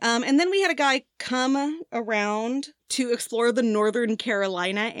 All right, and then we had a guy come around to explore the Northern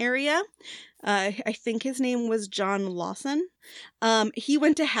Carolina area. I think his name was John Lawson. He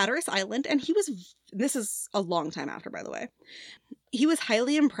went to Hatteras Island, and this is a long time after, by the way. He was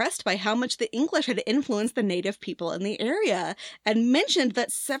highly impressed by how much the English had influenced the native people in the area, and mentioned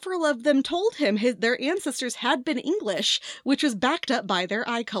that several of them told him their ancestors had been English, which was backed up by their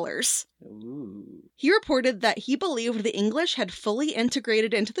eye colors. Ooh. He reported that he believed the English had fully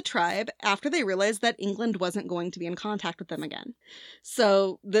integrated into the tribe after they realized that England wasn't going to be in contact with them again.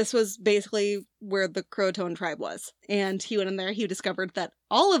 So this was basically where the Croatoan tribe was. And he went in there, he discovered that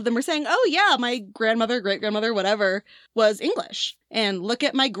all of them were saying, oh yeah, my grandmother, great-grandmother, whatever, was English. And look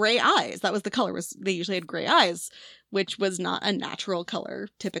at my gray eyes. That was the color. They usually had gray eyes, which was not a natural color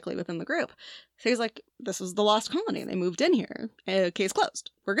typically within the group. So he's like, this was the lost colony. They moved in here. Case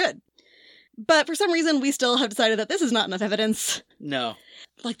closed. We're good. But for some reason, we still have decided that this is not enough evidence. No.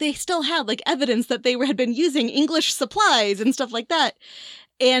 They still had, evidence that they had been using English supplies and stuff like that.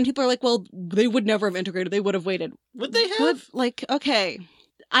 And people are like, well, they would never have integrated. They would have waited. Would they have? Okay.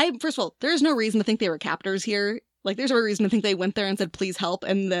 First of all, there's no reason to think they were captors here. There's no reason to think they went there and said, please help.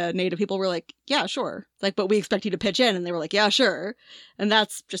 And the native people were like, yeah, sure. But we expect you to pitch in. And they were like, yeah, sure. And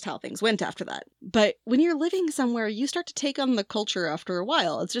that's just how things went after that. But when you're living somewhere, you start to take on the culture after a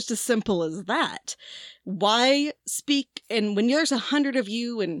while. It's just as simple as that. Why speak? And when there's 100 of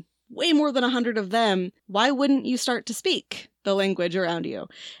you and way more than 100 of them, why wouldn't you start to speak the language around you?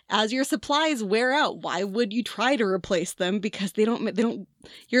 As your supplies wear out, why would you try to replace them? Because they don't,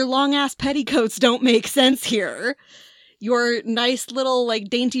 your long ass petticoats don't make sense here. Your nice little,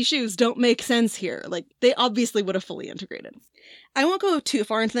 dainty shoes don't make sense here. They obviously would have fully integrated. I won't go too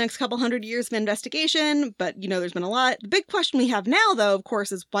far into the next couple 100 years of investigation, but, there's been a lot. The big question we have now, though, of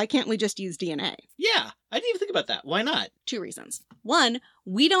course, is why can't we just use DNA? Yeah, I didn't even think about that. Why not? 2 reasons. 1,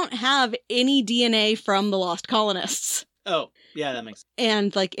 we don't have any DNA from the lost colonists. Oh, yeah, that makes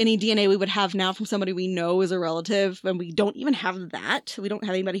sense. And, any DNA we would have now from somebody we know is a relative, and we don't even have that. We don't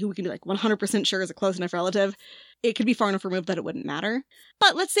have anybody who we can be, 100% sure is a close enough relative. It could be far enough removed that it wouldn't matter.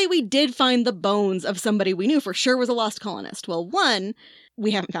 But let's say we did find the bones of somebody we knew for sure was a lost colonist. Well, 1,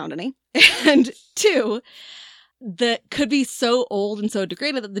 we haven't found any. And 2, that could be so old and so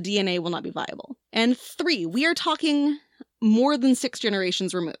degraded that the DNA will not be viable. And 3, we are talking more than 6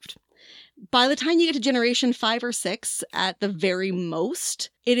 generations removed. By the time you get to generation 5 or 6, at the very most,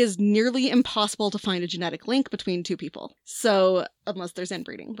 it is nearly impossible to find a genetic link between 2 people. So, unless there's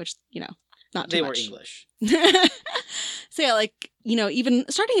inbreeding, which, not too much. They were English. So yeah, like, even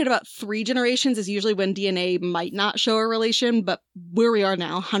starting at about 3 generations is usually when DNA might not show a relation, but where we are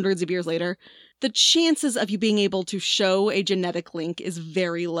now, hundreds of years later, the chances of you being able to show a genetic link is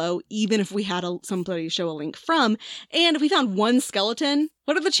very low, even if we had somebody show a link from. And if we found one skeleton,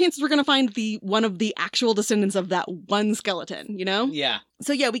 what are the chances we're going to find one of the actual descendants of that one skeleton, Yeah.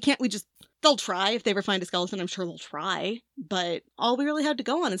 So yeah, they'll try. If they ever find a skeleton, I'm sure they'll try. But all we really have to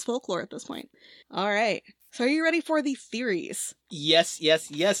go on is folklore at this point. All right. So are you ready for the theories? Yes.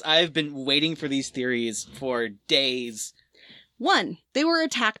 I've been waiting for these theories for days. 1, they were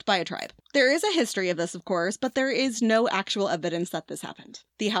attacked by a tribe. There is a history of this, of course, but there is no actual evidence that this happened.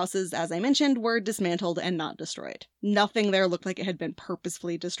 The houses, as I mentioned, were dismantled and not destroyed. Nothing there looked like it had been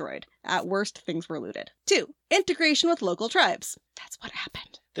purposefully destroyed. At worst, things were looted. 2, integration with local tribes. That's what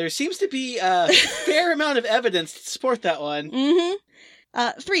happened. There seems to be a fair amount of evidence to support that one.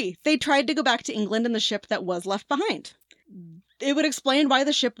 3, they tried to go back to England in the ship that was left behind. It would explain why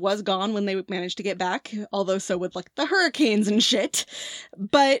the ship was gone when they managed to get back, although so would, like, the hurricanes and shit.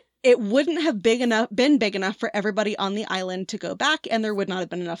 But it wouldn't have been big enough for everybody on the island to go back, and there would not have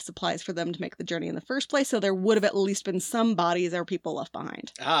been enough supplies for them to make the journey in the first place, so there would have at least been some bodies or people left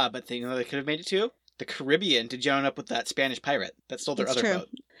behind. But they could have made it to? The Caribbean to join up with that Spanish pirate that stole their other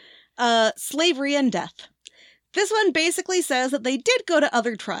boat. Slavery and death. This one basically says that they did go to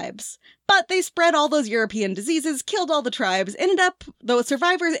other tribes, but they spread all those European diseases, killed all the tribes, those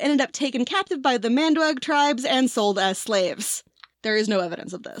survivors ended up taken captive by the Manduag tribes and sold as slaves. There is no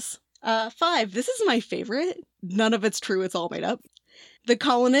evidence of this. 5, this is my favorite. None of it's true, it's all made up. The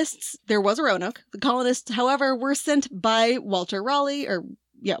colonists, there was a Roanoke. The colonists, however, were sent by by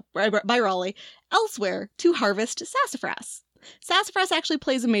Raleigh elsewhere to harvest sassafras. Sassafras actually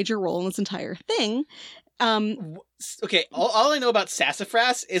plays a major role in this entire thing. Okay, all I know about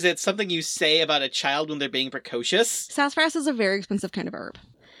sassafras is it's something you say about a child when they're being precocious. Sassafras is a very expensive kind of herb.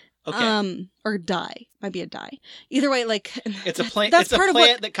 Okay. Or dye. Might be a dye. Either way, like... It's a plant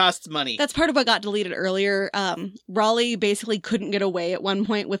that costs money. That's part of what got deleted earlier. Raleigh basically couldn't get away at one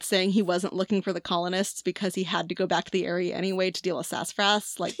point with saying he wasn't looking for the colonists because he had to go back to the area anyway to deal with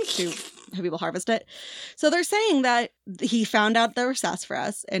sassafras, like to have people harvest it. So they're saying that he found out there were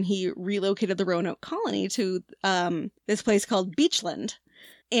sassafras and he relocated the Roanoke colony to this place called Beachland.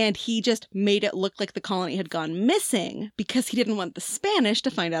 And he just made it look like the colony had gone missing because he didn't want the Spanish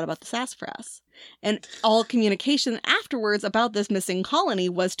to find out about the sassafras. And all communication afterwards about this missing colony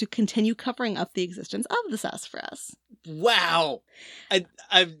was to continue covering up the existence of the sassafras. Wow.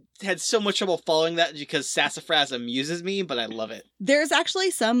 I've had so much trouble following that because sassafras amuses me, but I love it. There's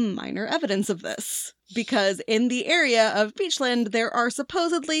actually some minor evidence of this. Because in the area of Beachland, there are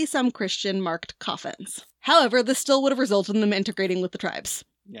supposedly some Christian-marked coffins. However, this still would have resulted in them integrating with the tribes.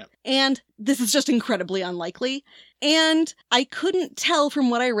 Yeah. And this is just incredibly unlikely. And I couldn't tell from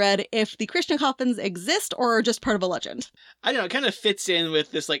what I read if the Christian coffins exist or are just part of a legend. I don't know, it kind of fits in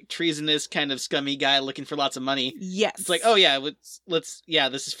with this, like, treasonous kind of scummy guy looking for lots of money. Yes. It's like, oh yeah, let's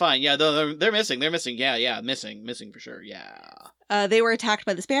this is fine. Yeah, they're missing. Yeah, missing for sure, yeah. They were attacked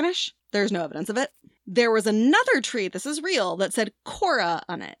by the Spanish. There's no evidence of it. There was another tree, this is real, that said Cora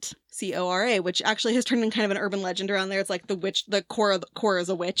on it. Cora, which actually has turned into kind of an urban legend around there. It's like the witch, Cora is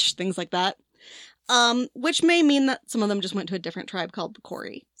a witch, things like that. Which may mean that some of them just went to a different tribe called the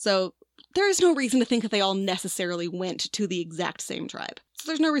Corey. So there is no reason to think that they all necessarily went to the exact same tribe. So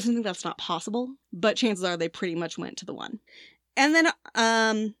there's no reason to think that's not possible, but chances are they pretty much went to the one. And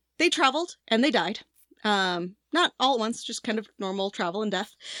then they traveled and they died. Not all at once, just kind of normal travel and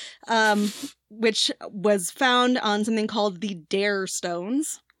death, which was found on something called the Dare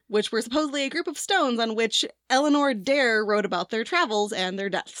Stones, which were supposedly a group of stones on which Eleanor Dare wrote about their travels and their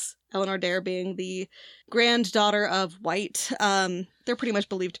deaths. Eleanor Dare being the granddaughter of White. They're pretty much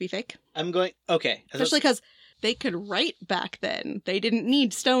believed to be fake. Okay. Especially because they could write back then. They didn't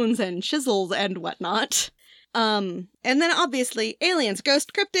need stones and chisels and whatnot. And then obviously aliens,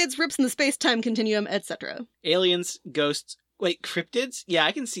 ghosts, cryptids, rips in the space-time continuum, etc. Aliens, ghosts, cryptids? Yeah,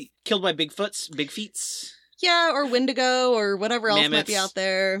 I can see. Killed by big feets. Yeah, or Wendigo, or whatever else Mammoths. might be out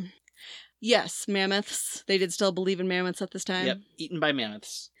there. Yes, mammoths. They did still believe in mammoths at this time. Yep, eaten by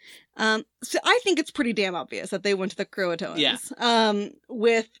mammoths. So I think it's pretty damn obvious that they went to the Croatoans. Yeah.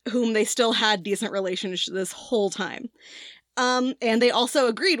 With whom they still had decent relations this whole time. And they also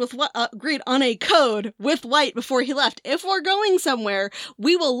agreed on a code with White before he left. If we're going somewhere,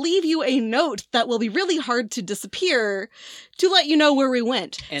 we will leave you a note that will be really hard to disappear to let you know where we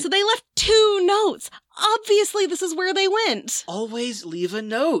went. So they left 2 notes. Obviously, this is where they went. Always leave a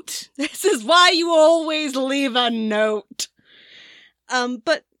note. This is why you always leave a note.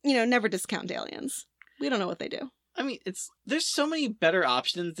 But, never discount aliens. We don't know what they do. I mean, there's so many better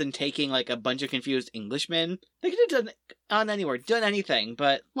options than taking like a bunch of confused Englishmen. They could have done anything,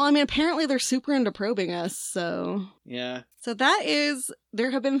 but Well, I mean, apparently they're super into probing us, so... yeah. So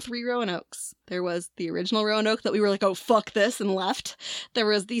there have been 3 Roanoakes. There was the original Roanoke that we were like, oh, fuck this, and left. There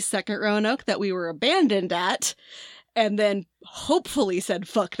was the second Roanoke that we were abandoned at, and then hopefully said,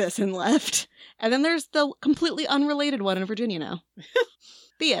 fuck this, and left. And then there's the completely unrelated one in Virginia now.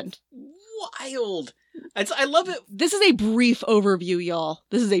 The end. Wild. I love it. This is a brief overview, y'all.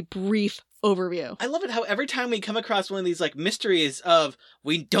 This is a brief overview. I love it how every time we come across one of these like mysteries of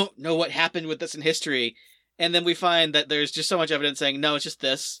we don't know what happened with this in history, and then we find that there's just so much evidence saying, no, it's just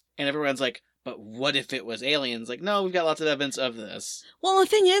this. And everyone's like, but what if it was aliens? Like, no, we've got lots of evidence of this. Well, the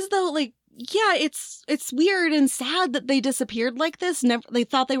thing is, though, like, yeah, it's weird and sad that they disappeared like this. They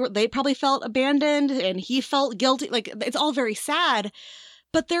thought they probably felt abandoned and he felt guilty. Like, it's all very sad.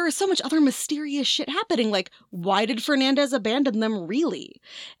 But there is so much other mysterious shit happening. Like, why did Fernandez abandon them, really?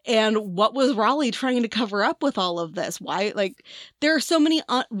 And what was Raleigh trying to cover up with all of this? Why, like, there are so many,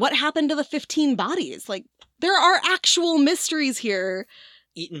 what happened to the 15 bodies? Like, there are actual mysteries here.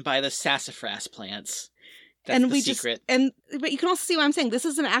 Eaten by the sassafras plants. That's the secret. But you can also see what I'm saying. This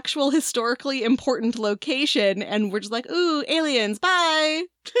is an actual historically important location, and we're just like, ooh, aliens, bye!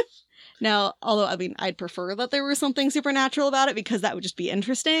 Now, although, I mean, I'd prefer that there was something supernatural about it because that would just be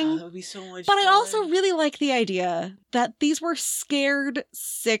interesting. Oh, that would be so much But fun. I also really like the idea that these were scared,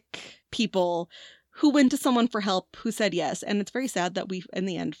 sick people who went to someone for help who said yes. And it's very sad that we, in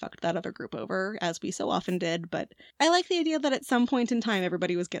the end, fucked that other group over, as we so often did. But I like the idea that at some point in time,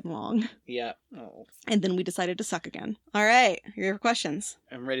 everybody was getting along. Yeah. Oh. And then we decided to suck again. All right, here are your questions.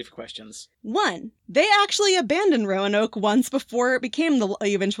 I'm ready for questions. 1. They actually abandoned Roanoke once before it became the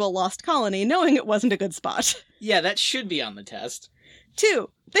eventual lost colony, knowing it wasn't a good spot. Yeah, that should be on the test. 2.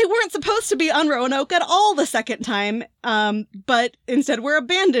 They weren't supposed to be on Roanoke at all the second time, but instead were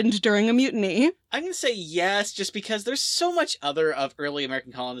abandoned during a mutiny. I'm going to say yes, just because there's so much other of early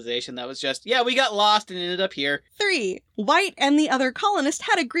American colonization that was just, yeah, we got lost and ended up here. 3. White and the other colonists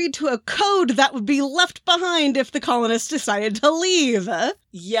had agreed to a code that would be left behind if the colonists decided to leave.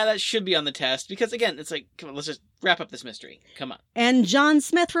 Yeah, that should be on the test, because again, it's like, come on, let's just wrap up this mystery. Come on. And John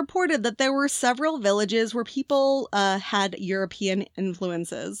Smith reported that there were several villages where people had European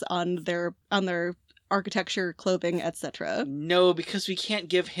influences on their architecture, clothing, etc. No, because we can't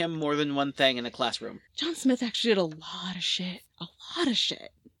give him more than one thing in a classroom. John Smith actually did a lot of shit. A lot of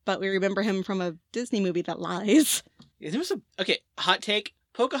shit. But we remember him from a Disney movie that lies. There was okay, hot take.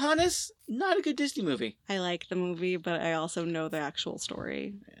 Pocahontas, not a good Disney movie. I like the movie, but I also know the actual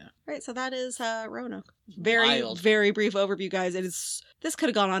story. Yeah. Right, so that is Roanoke. Very, Wild. very brief overview, guys. This could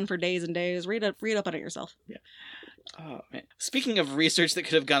have gone on for days and days. Read up on it yourself. Yeah. Oh, man. Speaking of research that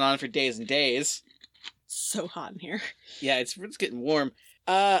could have gone on for days and days. So hot in here. Yeah, it's getting warm.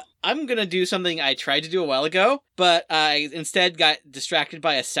 I'm gonna do something I tried to do a while ago, but I instead got distracted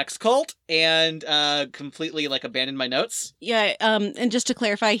by a sex cult and completely abandoned my notes. Yeah, and just to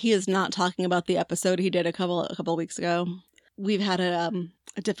clarify, he is not talking about the episode he did a couple weeks ago. We've had a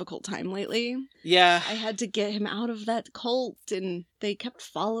difficult time lately. Yeah. I had to get him out of that cult, and they kept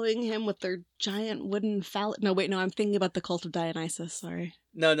following him with their giant wooden phallus. No, wait, no, I'm thinking about the cult of Dionysus, sorry.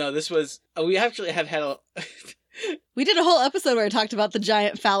 No, this was... we actually have had a... We did a whole episode where I talked about the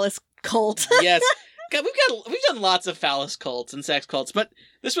giant phallus cult. Yes. God, we've done lots of phallus cults and sex cults, but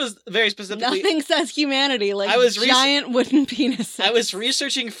this was very specifically... Nothing says humanity like giant wooden penises. I was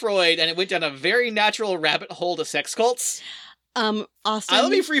researching Freud, and it went down a very natural rabbit hole to sex cults. Austin.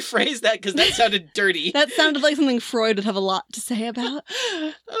 Let me rephrase that because that sounded dirty. That sounded like something Freud would have a lot to say about.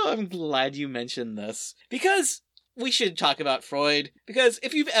 Oh, I'm glad you mentioned this. Because we should talk about Freud. Because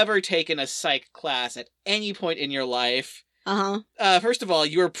if you've ever taken a psych class at any point in your life, first of all,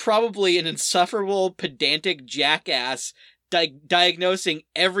 you are probably an insufferable, pedantic jackass diagnosing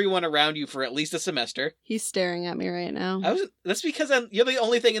everyone around you for at least a semester. He's staring at me right now. That's because you're the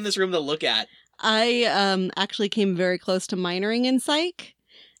only thing in this room to look at. I actually came very close to minoring in psych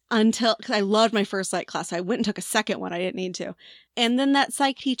because I loved my first psych class. I went and took a second one. I didn't need to. And then that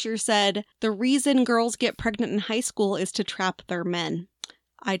psych teacher said, the reason girls get pregnant in high school is to trap their men.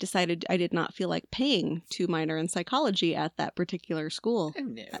 I decided I did not feel like paying to minor in psychology at that particular school. Oh,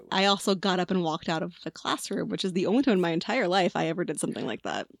 no. I also got up and walked out of the classroom, which is the only time in my entire life I ever did something like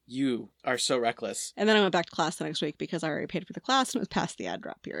that. You are so reckless. And then I went back to class the next week because I already paid for the class and it was past the ad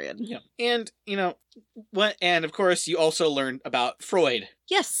drop period. Yeah. And, and of course you also learned about Freud.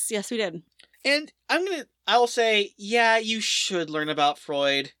 Yes, we did. And I'll say, yeah, you should learn about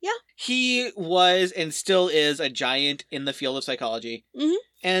Freud. Yeah. He was and still is a giant in the field of psychology. Mm-hmm.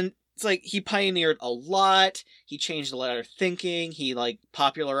 And it's like he pioneered a lot. He changed a lot of thinking. He like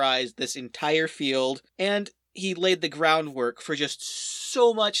popularized this entire field, and he laid the groundwork for just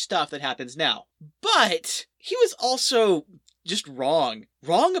so much stuff that happens now. But he was also just wrong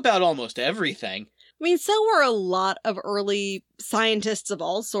about almost everything. I mean, so were a lot of early scientists of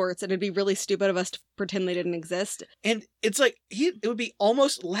all sorts, and it'd be really stupid of us to pretend they didn't exist. And it's like, it would be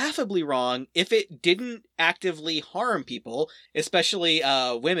almost laughably wrong if it didn't actively harm people, especially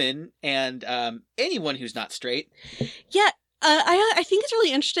women and anyone who's not straight. Yeah, I think it's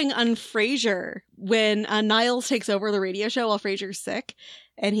really interesting on Frasier, when Niles takes over the radio show while Frasier's sick.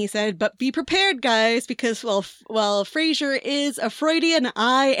 And he said, but be prepared, guys, because, well, Frasier is a Freudian,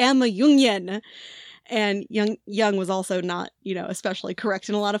 I am a Jungian. And Young was also not, especially correct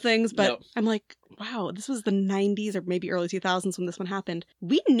in a lot of things. But no. I'm like, wow, this was the 90s or maybe early 2000s when this one happened.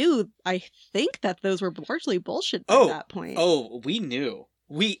 We knew, I think, that those were largely bullshit at that point. Oh, we knew.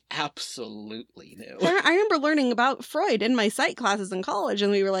 We absolutely knew. I remember learning about Freud in my psych classes in college,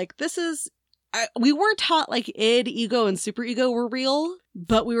 and we were like, we weren't taught like id, ego, and superego were real,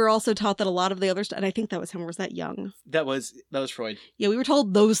 but we were also taught that a lot of the other stuff, and I think that was him, or was that Jung? That was Freud. Yeah, we were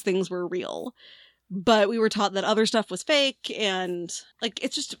told those things were real, but we were taught that other stuff was fake, and like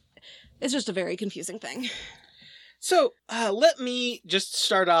it's just a very confusing thing. So, let me just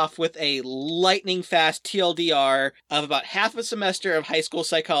start off with a lightning fast TLDR of about half a semester of high school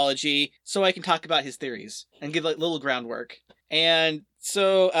psychology, so I can talk about his theories and give a little groundwork. And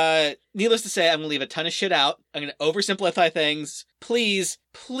so, needless to say, I'm going to leave a ton of shit out. I'm going to oversimplify things. Please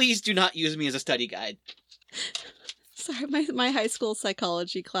do not use me as a study guide. Sorry, my high school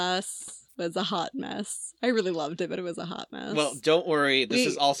psychology class was a hot mess. I really loved it, but it was a hot mess. Well, don't worry. This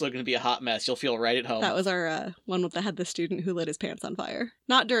is also going to be a hot mess. You'll feel right at home. That was our one that had the student who lit his pants on fire.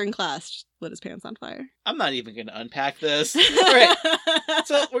 Not during class, just lit his pants on fire. I'm not even going to unpack this. All right.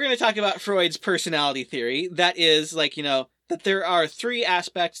 So we're going to talk about Freud's personality theory. That is that there are three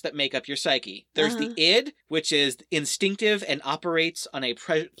aspects that make up your psyche. There's the id, which is instinctive and operates on a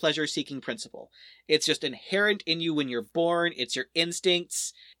pleasure-seeking principle. It's just inherent in you when you're born. It's your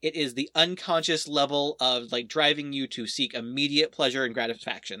instincts. It is the unconscious level of driving you to seek immediate pleasure and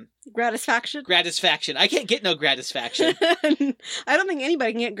gratification. Gratisfaction. I can't get no gratisfaction. I don't think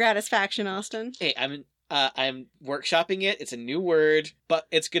anybody can get gratisfaction, Austin. Hey, I'm workshopping it. It's a new word, but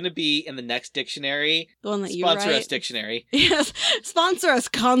it's going to be in the next dictionary. The one that you Sponsor write. us, dictionary. Yes, sponsor us,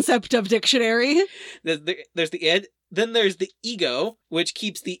 concept of dictionary. There's the id. Then there's the ego, which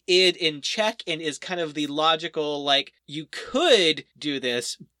keeps the id in check and is kind of the logical, you could do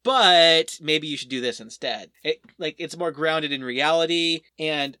this, but maybe you should do this instead. It's more grounded in reality.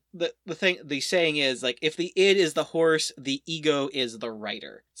 And the saying is, if the id is the horse, the ego is the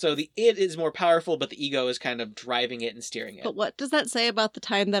rider. So the id is more powerful, but the ego is kind of driving it and steering it. But what does that say about the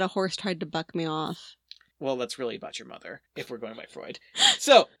time that a horse tried to buck me off? Well, that's really about your mother, if we're going by Freud.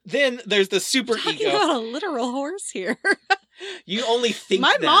 So, then there's the super ego. Talking about a literal horse here. You only think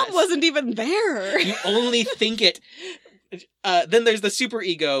My mom wasn't even there. You only think it. Then there's the super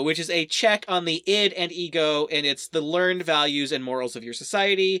ego, which is a check on the id and ego, and it's the learned values and morals of your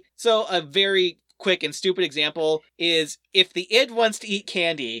society. So, a very quick and stupid example is if the id wants to eat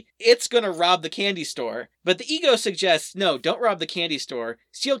candy, it's going to rob the candy store. But the ego suggests, no, don't rob the candy store.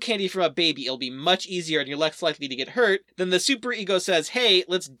 Steal candy from a baby. It'll be much easier and you're less likely to get hurt. Then the super ego says, hey,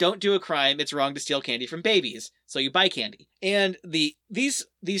 don't do a crime. It's wrong to steal candy from babies. So you buy candy. And these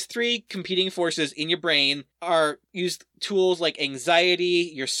three competing forces in your brain use tools like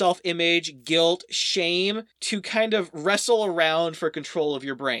anxiety, your self-image, guilt, shame to kind of wrestle around for control of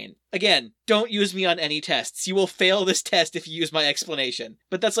your brain. Again, don't use me on any tests. You will fail this test if you use my explanation.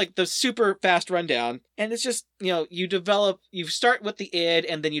 But that's the super fast rundown. And it's just, you start with the id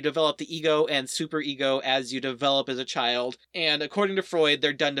and then you develop the ego and super ego as you develop as a child. And according to Freud,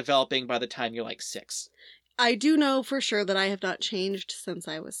 they're done developing by the time you're 6. I do know for sure that I have not changed since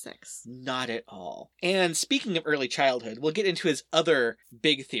I was 6. Not at all. And speaking of early childhood, we'll get into his other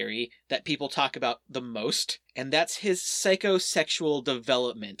big theory that people talk about the most, and that's his psychosexual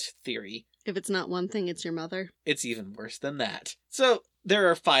development theory. If it's not one thing, it's your mother. It's even worse than that. So,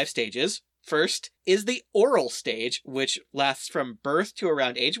 there are 5 stages. First is the oral stage, which lasts from birth to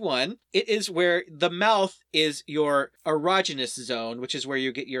around age 1. It is where the mouth is your erogenous zone, which is where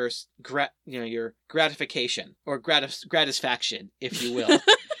you get your gratification or gratisfaction, if you will.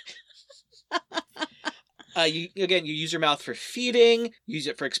 You use your mouth for feeding, use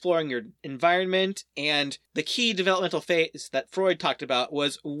it for exploring your environment, and the key developmental phase that Freud talked about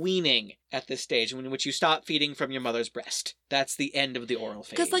was weaning at this stage, in which you stop feeding from your mother's breast. That's the end of the oral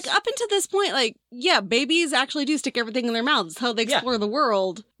phase. Because, like, up until this point, like, yeah, babies actually do stick everything in their mouths. It's how they explore the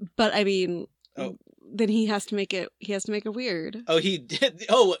world. But, I mean... Then he has to make it weird. Oh, he did.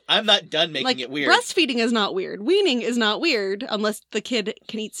 Oh, I'm not done making it weird. Breastfeeding is not weird. Weaning is not weird unless the kid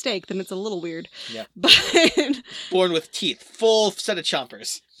can eat steak, then it's a little weird. Yeah. But born with teeth, full set of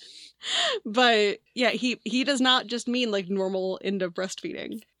chompers. But yeah, he does not just mean like normal end of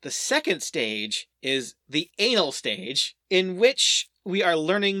breastfeeding. The second stage is the anal stage, in which we are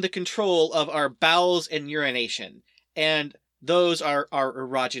learning the control of our bowels and urination. And those are our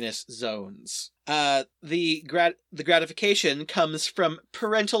erogenous zones. The gratification comes from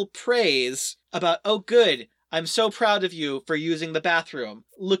parental praise about, oh good, I'm so proud of you for using the bathroom.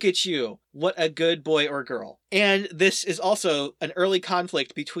 Look at you. What a good boy or girl. And this is also an early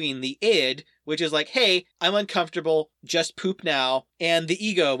conflict between the id, which is like, hey, I'm uncomfortable, just poop now, and the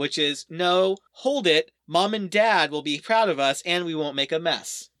ego, which is, no, hold it, mom and dad will be proud of us and we won't make a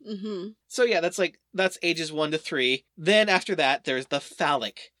mess. Mm-hmm. So yeah, that's ages 1 to 3. Then after that, there's the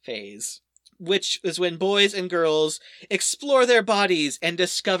phallic phase, which is when boys and girls explore their bodies and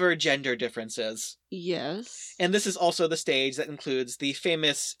discover gender differences. Yes. And this is also the stage that includes the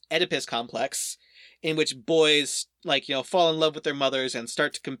famous Oedipus complex, in which boys, fall in love with their mothers and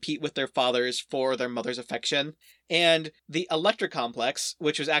start to compete with their fathers for their mother's affection. And the Electra complex,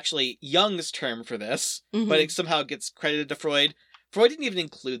 which was actually Jung's term for this, but it somehow gets credited to Freud. Freud didn't even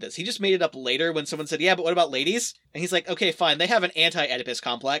include this. He just made it up later when someone said, yeah, but what about ladies? And he's like, okay, fine, they have an anti-Oedipus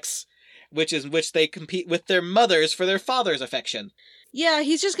complex, which is in which they compete with their mothers for their father's affection. Yeah,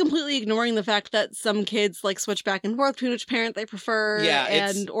 he's just completely ignoring the fact that some kids like switch back and forth between which parent they prefer. Yeah,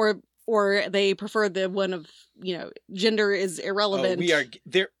 and or they prefer the one of, gender is irrelevant.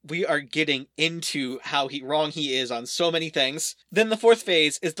 We are getting into how wrong he is on so many things. Then the fourth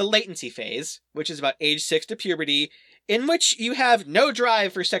phase is the latency phase, which is about age 6 to puberty, in which you have no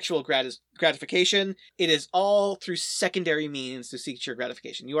drive for sexual gratification. It is all through secondary means to seek your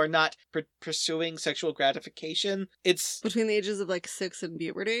gratification. You are not pursuing sexual gratification. It's... Between the ages of, 6 and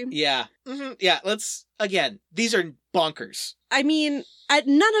puberty? Yeah. Mm-hmm. Yeah, these are bonkers. I mean, at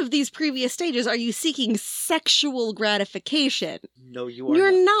none of these previous stages are you seeking sexual gratification. No, you are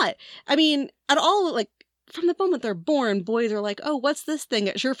You're not. I mean, at all, from the moment they're born, boys are like, oh, what's this thing?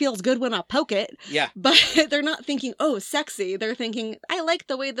 It sure feels good when I poke it. Yeah. But they're not thinking, oh, sexy. They're thinking, I like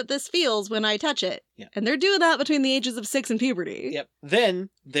the way that this feels when I touch it. Yeah. And they're doing that between the ages of 6 and puberty. Yep. Then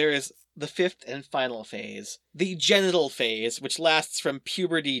there is the fifth and final phase, the genital phase, which lasts from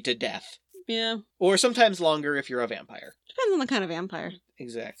puberty to death. Yeah. Or sometimes longer if you're a vampire. Depends on the kind of vampire.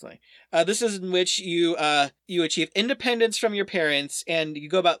 Exactly. This is in which you achieve independence from your parents and you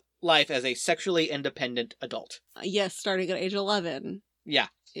go about life as a sexually independent adult. Yes, starting at age 11. Yeah.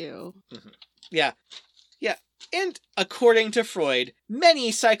 Ew. Mm-hmm. Yeah. Yeah. And according to Freud,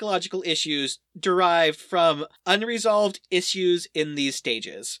 many psychological issues derived from unresolved issues in these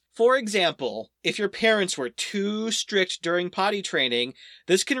stages. For example, if your parents were too strict during potty training,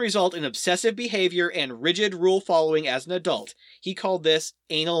 this can result in obsessive behavior and rigid rule following as an adult. He called this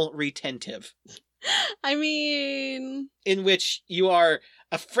anal retentive. I mean... In which you are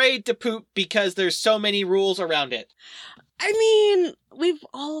afraid to poop because there's so many rules around it. I mean, we've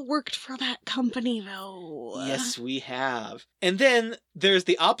all worked for that company, though. Yes, we have. And then there's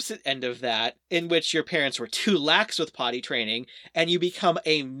the opposite end of that, in which your parents were too lax with potty training, and you become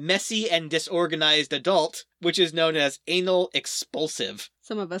a messy and disorganized adult, which is known as anal expulsive.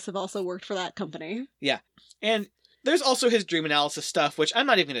 Some of us have also worked for that company. Yeah. And there's also his dream analysis stuff, which I'm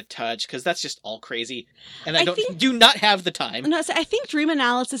not even going to touch, because that's just all crazy. And I do not have the time. No, so I think dream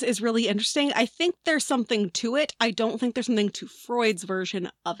analysis is really interesting. I think there's something to it. I don't think there's something to Freud's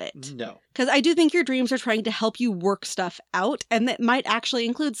version of it. No. Because I do think your dreams are trying to help you work stuff out, and that might actually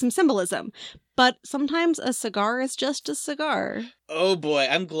include some symbolism. But sometimes a cigar is just a cigar. Oh boy,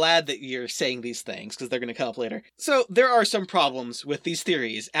 I'm glad that you're saying these things, because they're going to come up later. So, there are some problems with these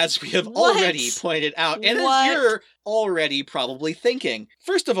theories, as we have already pointed out, and as you're already probably thinking.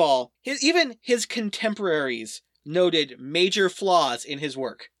 First of all, even his contemporaries noted major flaws in his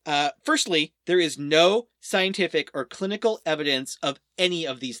work. Firstly, there is no scientific or clinical evidence of any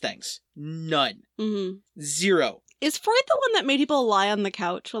of these things. None. Mm-hmm. Zero. Is Freud the one that made people lie on the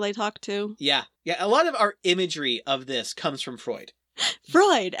couch while they talk to? Yeah. Yeah, a lot of our imagery of this comes from Freud.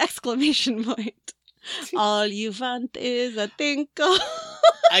 Freud! Exclamation point. All you want is a tinkle.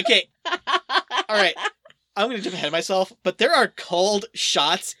 Okay. All right. I'm going to jump ahead of myself, but there are cold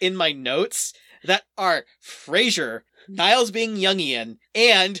shots in my notes that are Frasier, Niles being Jungian,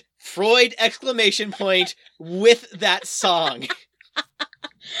 and Freud exclamation point with that song.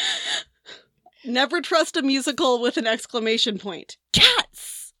 Never trust a musical with an exclamation point.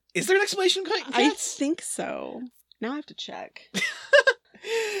 Cats! Is there an exclamation point in I Cats? think so. Now I have to check.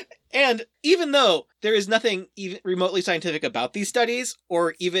 And even though there is nothing even remotely scientific about these studies,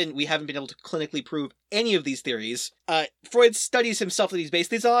 or even we haven't been able to clinically prove any of these theories, Freud's studies himself that he's based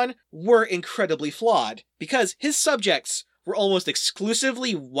these on were incredibly flawed, because his subjects were almost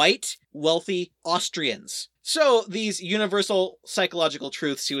exclusively white, wealthy Austrians. So these universal psychological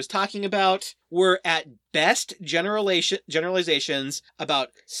truths he was talking about were at best generalizations about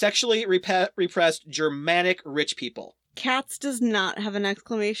sexually repressed Germanic rich people. Cats does not have an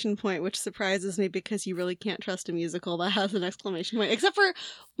exclamation point, which surprises me because you really can't trust a musical that has an exclamation point. Except for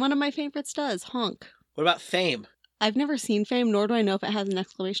one of my favorites does, Honk. What about Fame? I've never seen Fame, nor do I know if it has an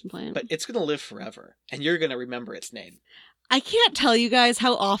exclamation point. But it's going to live forever, and you're going to remember its name. I can't tell you guys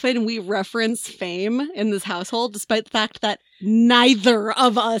how often we reference Fame in this household, despite the fact that neither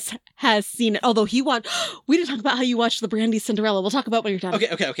of us has seen it. Although we didn't talk about how you watched the Brandy Cinderella. We'll talk about when you're done.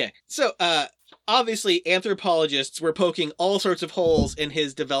 Okay. So, obviously, anthropologists were poking all sorts of holes in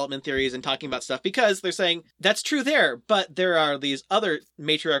his development theories and talking about stuff because they're saying that's true there, but there are these other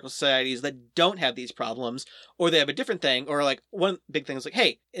matriarchal societies that don't have these problems, or they have a different thing, or like one big thing is like,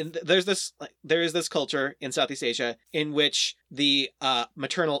 hey, there is this culture in Southeast Asia in which the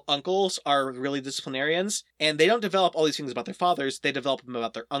maternal uncles are really disciplinarians, and they don't develop all these things about their fathers; they develop them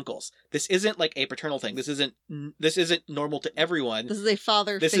about their uncles. This isn't like a paternal thing. This isn't normal to everyone. This is a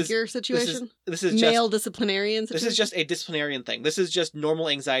father-figure situation. This is male disciplinarian situation. This is just a disciplinarian thing. This is just normal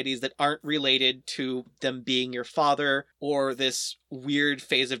anxieties that aren't related to them being your father or this weird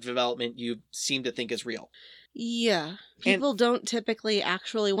phase of development you seem to think is real. Yeah. People don't typically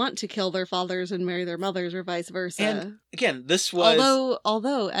actually want to kill their fathers and marry their mothers or vice versa. And again, this was...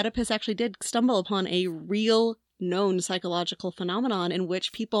 Although Oedipus actually did stumble upon a real known psychological phenomenon in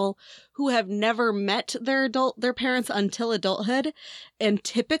which people who have never met their parents until adulthood, and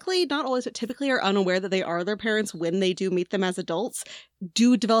typically, not always, but typically are unaware that they are their parents when they do meet them as adults,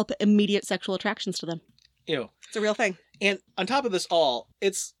 do develop immediate sexual attractions to them. Ew. It's a real thing. And on top of this all,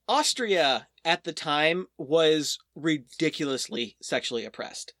 it's Austria at the time was ridiculously sexually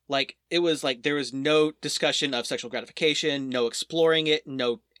oppressed. Like, it was like there was no discussion of sexual gratification, no exploring it,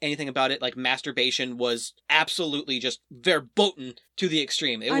 no anything about it. Like, masturbation was absolutely just verboten to the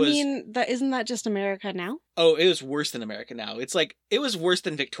extreme. Isn't that just America now? Oh, it was worse than America now. It's like, it was worse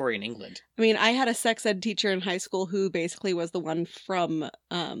than Victorian England. I mean, I had a sex ed teacher in high school who basically was the one from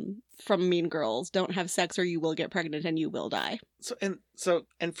Mean Girls. Don't have sex or you will get pregnant and you will die. And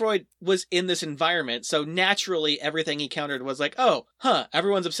Freud was in this environment, so naturally everything he countered was like,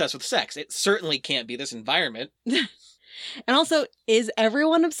 everyone's obsessed with sex. It certainly can't be this environment. And also, is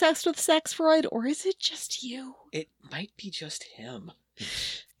everyone obsessed with sex, Freud, or is it just you? It might be just him.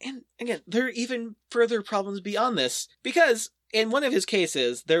 And again, there are even further problems beyond this, because in one of his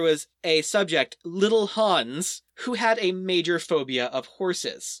cases, there was a subject, Little Hans, who had a major phobia of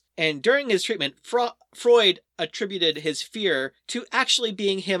horses. And during his treatment, Freud attributed his fear to actually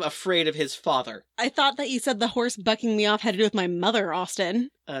being him afraid of his father. I thought that you said the horse bucking me off had to do with my mother, Austin.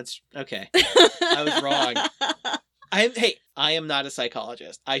 That's okay. I was wrong. I am not a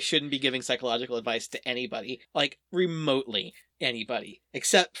psychologist. I shouldn't be giving psychological advice to anybody, like remotely anybody,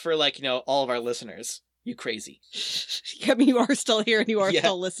 except for all of our listeners. You crazy. I mean, you are still here and you are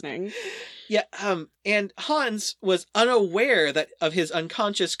still listening. Yeah, and Hans was unaware of his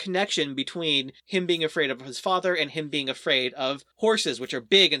unconscious connection between him being afraid of his father and him being afraid of horses, which are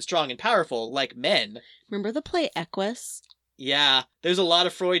big and strong and powerful, like men. Remember the play Equus? Yeah, there's a lot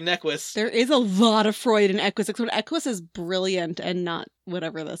of Freud in Equus. There is a lot of Freud in Equus, except Equus is brilliant and not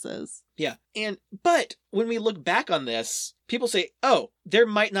whatever this is. Yeah, but when we look back on this, people say, there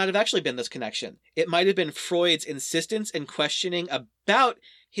might not have actually been this connection. It might have been Freud's insistence and questioning about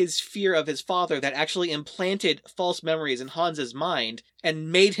his fear of his father that actually implanted false memories in Hans's mind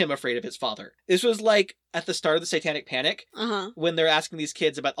and made him afraid of his father. This was like at the start of the Satanic Panic, when they're asking these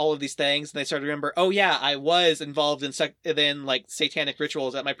kids about all of these things, and they start to remember, I was involved in satanic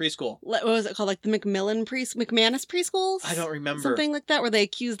rituals at my preschool. What was it called? Like the McManus preschools? I don't remember. Something like that, where they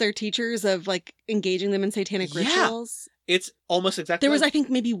accuse their teachers of engaging them in satanic rituals. It's almost exactly. There was, I think,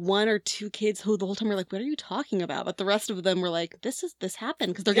 maybe one or two kids who the whole time were like, "What are you talking about?" But the rest of them were like, "This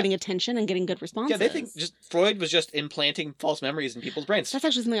happened," because they're getting attention and getting good responses. Yeah, they think Freud was just implanting false memories in people's brains. That's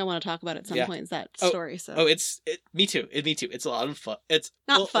actually something I want to talk about at some point. Is that story? So. Me too. Me too. It's a lot of fun. It's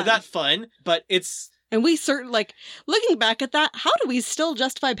not fun. Not fun, but it's And we certainly, like, looking back at that, how do we still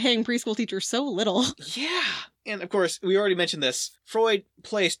justify paying preschool teachers so little? Yeah. And of course, we already mentioned this. Freud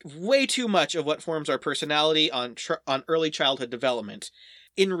placed way too much of what forms our personality on early childhood development.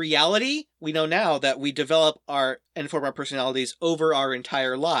 In reality, we know now that we develop and form our personalities over our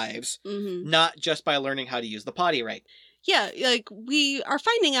entire lives, not just by learning how to use the potty right. Yeah, like, we are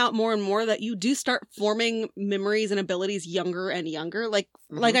finding out more and more that you do start forming memories and abilities younger and younger. Like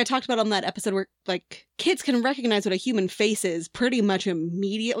I talked about on that episode where, like, kids can recognize what a human face is pretty much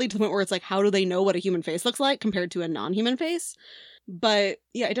immediately, to the point where it's like, how do they know what a human face looks like compared to a non-human face? But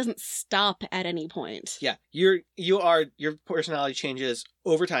yeah, it doesn't stop at any point. Yeah, your personality changes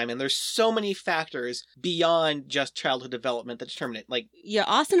over time, and there's so many factors beyond just childhood development that determine it. Like, yeah,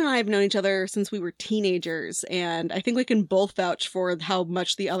 Austin and I have known each other since we were teenagers, and I think we can both vouch for how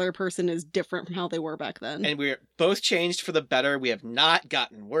much the other person is different from how they were back then. And we're both changed for the better. We have not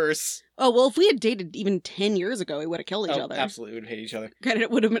gotten worse. Oh, well, if we had dated even 10 years ago, we would have killed each other. Absolutely, we would hate each other. Granted,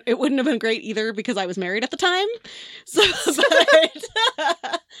 it wouldn't have been great either because I was married at the time. So, but...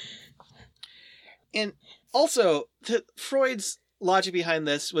 And also, Freud's logic behind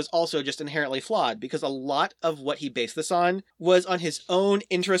this was also just inherently flawed, because a lot of what he based this on was on his own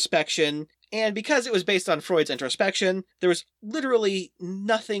introspection. And because it was based on Freud's introspection, there was literally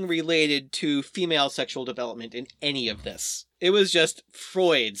nothing related to female sexual development in any of this. It was just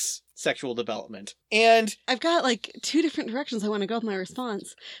Freud's sexual development. And I've got like two different directions I want to go with my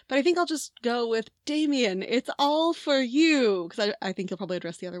response, but I think I'll just go with Damien. It's all for you, because I think you'll probably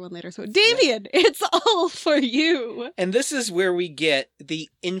address the other one later. So Damien, it's all for you. And this is where we get the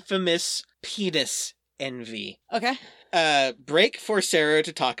infamous penis envy. Okay. Break for Sarah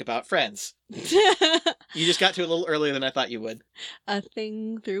to talk about Friends. You just got to it a little earlier than I thought you would. A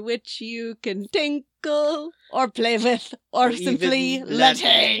thing through which you can tinkle, or play with, or simply let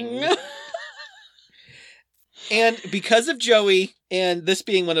hang. And because of Joey, and this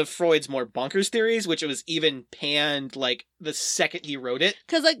being one of Freud's more bonkers theories, which it was even panned like the second he wrote it.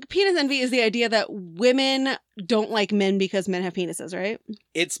 Because like penis envy is the idea that women don't like men because men have penises, right?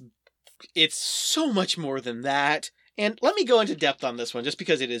 It's so much more than that. And let me go into depth on this one, just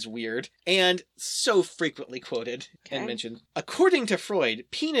because it is weird and so frequently quoted and mentioned. According to Freud,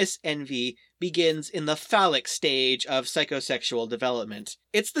 penis envy begins in the phallic stage of psychosexual development.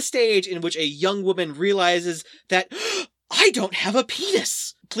 It's the stage in which a young woman realizes that, I don't have a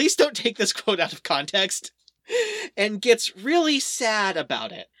penis! Please don't take this quote out of context. And gets really sad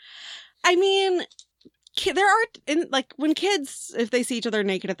about it. I mean... there are, like, when kids, if they see each other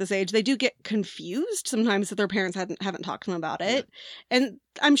naked at this age, they do get confused sometimes that their parents haven't talked to them about it. Yeah. And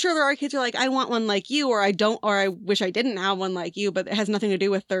I'm sure there are kids who are like, I want one like you, or I wish I didn't have one like you, but it has nothing to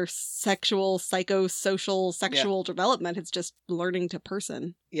do with their psychosocial sexual development. It's just learning to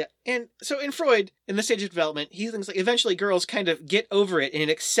person. Yeah. And so in Freud, in this stage of development, he thinks like eventually girls kind of get over it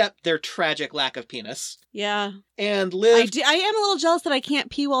and accept their tragic lack of penis. Yeah. And live... I am a little jealous that I can't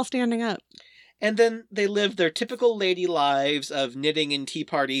pee while standing up. And then they live their typical lady lives of knitting and tea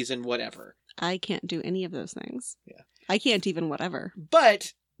parties and whatever. I can't do any of those things. Yeah. I can't even whatever.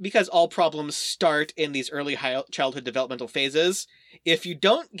 But because all problems start in these early childhood developmental phases, if you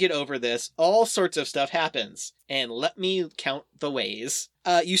don't get over this, all sorts of stuff happens. And let me count the ways.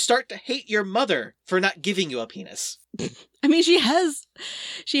 You start to hate your mother for not giving you a penis. I mean, she has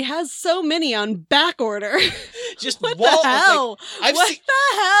so many on back order. Just what the hell? Like, what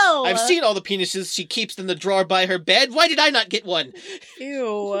the hell? I've seen all the penises she keeps in the drawer by her bed. Why did I not get one?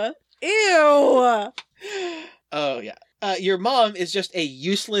 Ew. Oh, yeah. Your mom is just a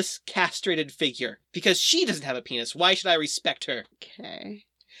useless, castrated figure. Because she doesn't have a penis. Why should I respect her? Okay.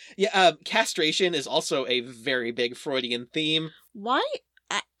 Yeah, castration is also a very big Freudian theme. Why?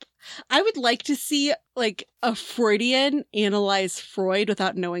 I would like to see, like, a Freudian analyze Freud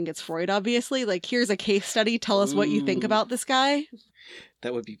without knowing it's Freud, obviously. Like, here's a case study. Tell us what you think about this guy.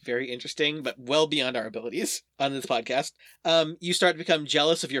 That would be very interesting, but well beyond our abilities on this podcast. You start to become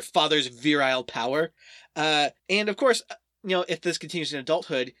jealous of your father's virile power. And, of course, if this continues in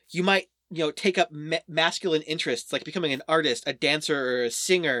adulthood, you might, take up masculine interests, like becoming an artist, a dancer, or a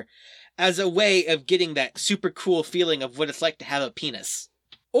singer, as a way of getting that super cool feeling of what it's like to have a penis.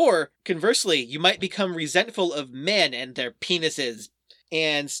 Or, conversely, you might become resentful of men and their penises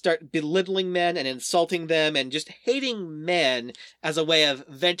and start belittling men and insulting them and just hating men as a way of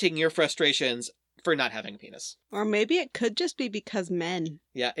venting your frustrations for not having a penis. Or maybe it could just be because men.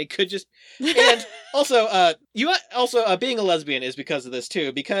 Yeah, it could just. And also, being a lesbian is because of this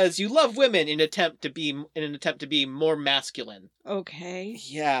too, because you love women in an attempt to be more masculine. Okay.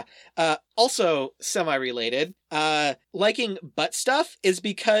 Yeah. Also, semi-related. Liking butt stuff is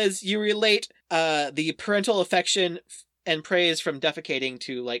because you relate the parental affection and praise from defecating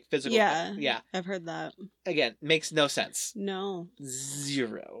to like physical. Yeah. I've heard that. Again, makes no sense. No.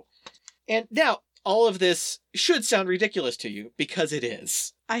 Zero. And now, all of this should sound ridiculous to you, because it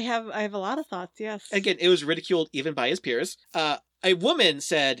is. I have a lot of thoughts, yes. Again, it was ridiculed even by his peers. A woman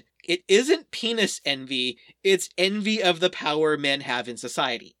said, "It isn't penis envy, it's envy of the power men have in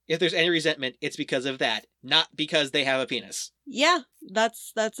society. If there's any resentment, it's because of that, not because they have a penis." Yeah,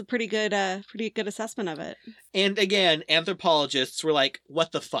 that's a pretty good assessment of it. And again, anthropologists were like,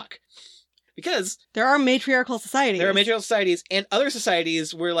 what the fuck? Because there are matriarchal societies. There are matriarchal societies and other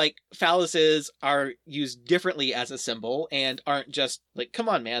societies where like phalluses are used differently as a symbol and aren't just like, come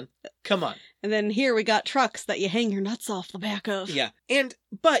on, man. Come on. And then here we got trucks that you hang your nuts off the back of. Yeah.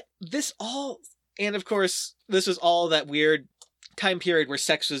 But this all, and of course, this was all that weird time period where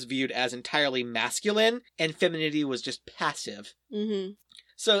sex was viewed as entirely masculine and femininity was just passive. Mm-hmm.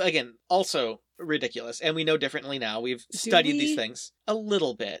 So again, also ridiculous. And we know differently now. We've studied these things a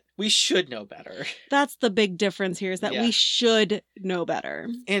little bit. We should know better. That's the big difference here, is that we should know better.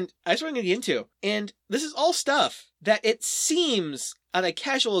 And I just want to get into, and this is all stuff that it seems at a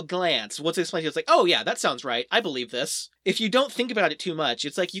casual glance, what's explained to you, it's like, oh yeah, that sounds right. I believe this. If you don't think about it too much,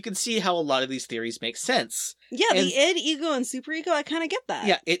 it's like you can see how a lot of these theories make sense. Yeah, and the id, ego, and superego, I kind of get that.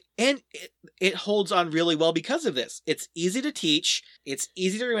 Yeah, it holds on really well because of this. It's easy to teach, it's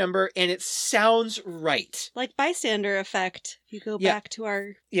easy to remember, and it sounds right. Like bystander effect. If you go back to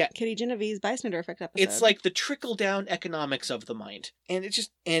our Kitty Genevieve's bystander effect episode. It's like the trickle-down economics of the mind. And it's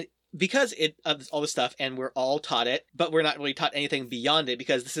just... Because of all this stuff, and we're all taught it, but we're not really taught anything beyond it,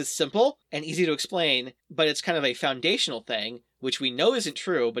 because this is simple and easy to explain, but it's kind of a foundational thing, which we know isn't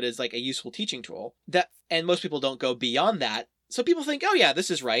true, but is like a useful teaching tool. And most people don't go beyond that. So people think, oh yeah,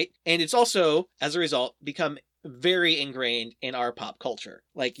 this is right. And it's also, as a result, become very ingrained in our pop culture.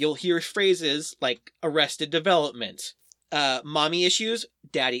 Like, you'll hear phrases like arrested development, mommy issues,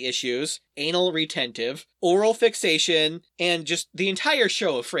 daddy issues, anal retentive, oral fixation, and just the entire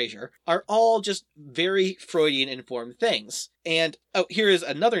show of Frasier are all just very Freudian informed things. And, here is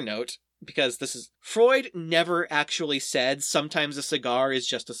another note, because this is, Freud never actually said sometimes a cigar is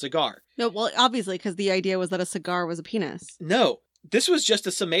just a cigar. No, well, obviously, because the idea was that a cigar was a penis. No. This was just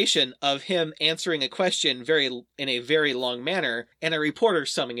a summation of him answering a question in a very long manner, and a reporter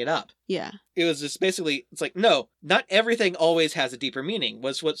summing it up. Yeah. It was just basically, it's like, no, not everything always has a deeper meaning,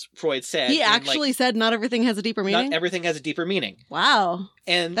 was what Freud said. He actually said not everything has a deeper meaning? Not everything has a deeper meaning. Wow.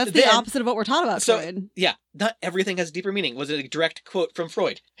 And that's the opposite of what we're taught about Freud. Yeah, not everything has a deeper meaning was a direct quote from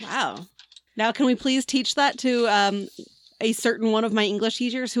Freud. Wow. Now, can we please teach that to a certain one of my English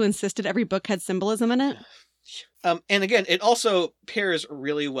teachers who insisted every book had symbolism in it? And again, it also pairs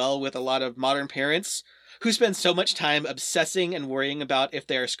really well with a lot of modern parents who spend so much time obsessing and worrying about if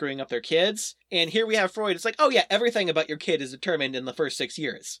they're screwing up their kids. And here we have Freud. It's like, oh yeah, everything about your kid is determined in the first 6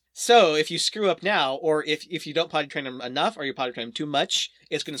 years. So if you screw up now, or if you don't potty train them enough, or you potty train them too much,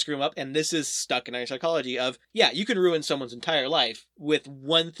 it's going to screw them up. And this is stuck in our psychology of, yeah, you can ruin someone's entire life with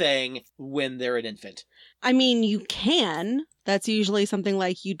one thing when they're an infant. I mean, you can. That's usually something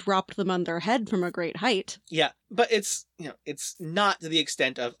like you dropped them on their head from a great height. Yeah, but it's not to the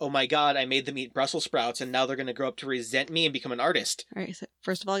extent of, oh my god, I made them eat Brussels sprouts and now they're going to grow up to resent me and become an artist. All right, so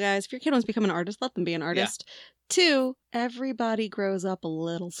first of all, guys, if your kid wants to become an artist, let them be an artist. Yeah. 2, everybody grows up a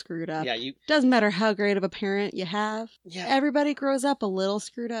little screwed up. Yeah, doesn't matter how great of a parent you have. Yeah. Everybody grows up a little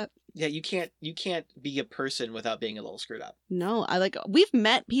screwed up. Yeah, you can't be a person without being a little screwed up. No, we've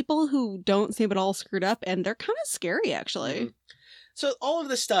met people who don't seem at all screwed up, and they're kind of scary, actually. Mm-hmm. So all of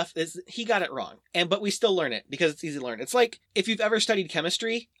this stuff he got it wrong, but we still learn it because it's easy to learn. It's like if you've ever studied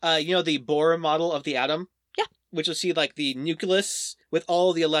chemistry, the Bohr model of the atom. Yeah. Which you'll see like the nucleus with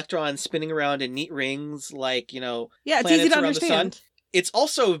all the electrons spinning around in neat rings, like it's planets easy to around understand. the sun. It's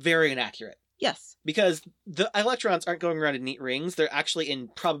also very inaccurate. Yes. Because the electrons aren't going around in neat rings. They're actually in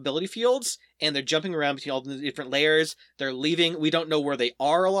probability fields, and they're jumping around between all the different layers. They're leaving. We don't know where they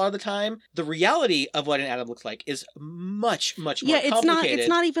are a lot of the time. The reality of what an atom looks like is much, much more complicated. It's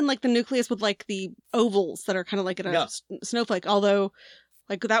not even like the nucleus with like the ovals that are kind of like in a snowflake, although...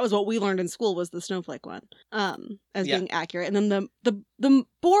 Like, that was what we learned in school, was the snowflake one, as being accurate. And then the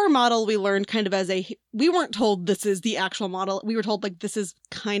Bohr model we learned kind of we weren't told this is the actual model. We were told, like, this is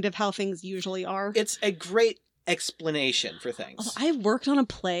kind of how things usually are. It's a great explanation for Oh, things. I worked on a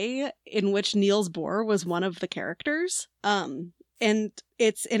play in which Niels Bohr was one of the characters. And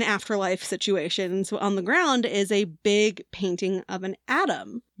it's an afterlife situation. So on the ground is a big painting of an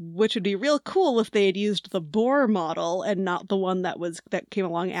atom, which would be real cool if they had used the Bohr model and not the one that came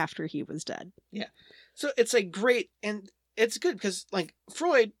along after he was dead. Yeah. So it's a great, and it's good because like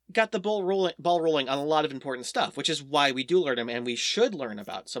Freud got the ball rolling on a lot of important stuff, which is why we do learn him and we should learn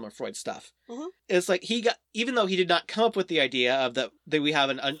about some of Freud's stuff. Mhm. It's like even though he did not come up with the idea of that we have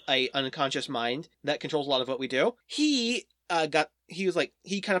an unconscious mind that controls a lot of what we do, he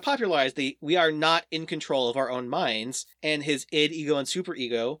kind of popularized we are not in control of our own minds, and his id, ego, and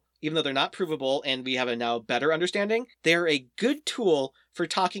superego, even though they're not provable and we have a now better understanding, they're a good tool for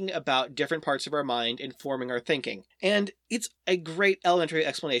talking about different parts of our mind and forming our thinking. And it's a great elementary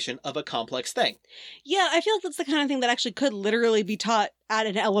explanation of a complex thing. Yeah, I feel like that's the kind of thing that actually could literally be taught at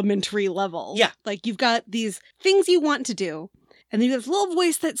an elementary level. Yeah. Like you've got these things you want to do, and then you have this little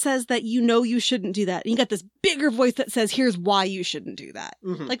voice that says that you shouldn't do that. And you got this bigger voice that says, here's why you shouldn't do that.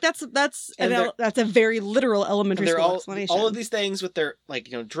 Mm-hmm. Like that's a very literal elementary school explanation. All of these things with their,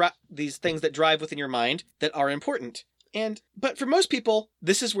 like, these things that drive within your mind that are important. But for most people,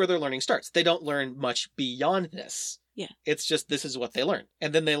 this is where their learning starts. They don't learn much beyond this. Yeah. It's just this is what they learn.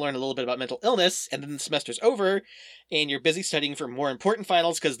 And then they learn a little bit about mental illness, and then the semester's over, and you're busy studying for more important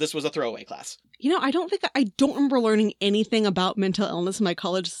finals because this was a throwaway class. I don't remember learning anything about mental illness in my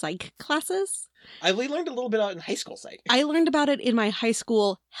college psych classes. We learned a little bit out in high school psych. I learned about it in my high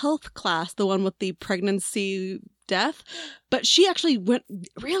school health class, the one with the pregnancy death, but she actually went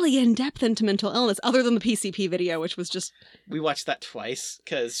really in depth into mental illness, other than the PCP video, which was just... We watched that twice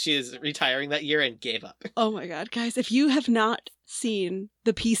because she is retiring that year and gave up. Oh my god, guys, if you have not seen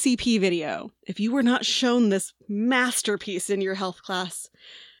the PCP video, if you were not shown this masterpiece in your health class,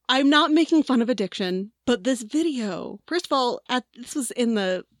 I'm not making fun of addiction, but this video, first of all, this was in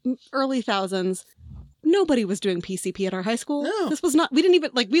the early thousands. Nobody was doing PCP at our high school. No. This was not, we didn't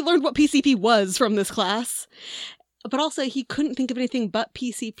even, we learned what PCP was from this class. But also, he couldn't think of anything but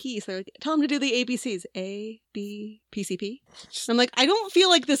PCP. So tell him to do the ABCs. A, B, PCP. I'm like, I don't feel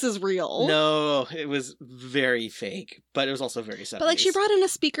like this is real. No, it was very fake, but it was also very 70s. But she brought in a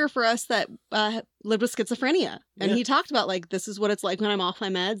speaker for us that lived with schizophrenia. And he talked about, this is what it's like when I'm off my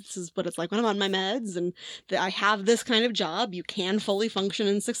meds. This is what it's like when I'm on my meds. And that I have this kind of job. You can fully function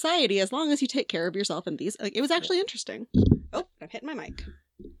in society as long as you take care of yourself. And it was actually interesting. Oh, I'm hitting my mic.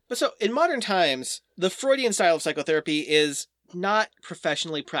 But so, in modern times, the Freudian style of psychotherapy is not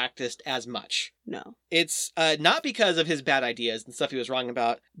professionally practiced as much. No. It's not because of his bad ideas and stuff he was wrong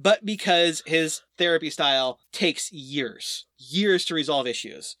about, but because his therapy style takes years to resolve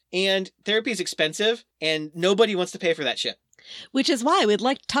issues. And therapy is expensive, and nobody wants to pay for that shit. Which is why we'd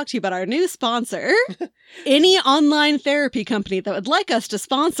like to talk to you about our new sponsor. Any online therapy company that would like us to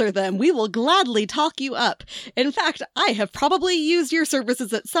sponsor them, we will gladly talk you up. In fact, I have probably used your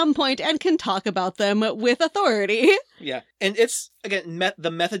services at some point and can talk about them with authority. Yeah. And it's, again, the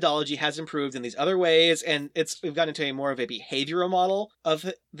methodology has improved in these other ways, and we've gotten into more of a behavioral model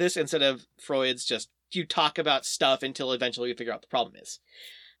of this instead of Freud's just, you talk about stuff until eventually you figure out what the problem is.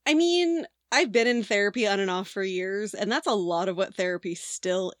 I mean, I've been in therapy on and off for years, and that's a lot of what therapy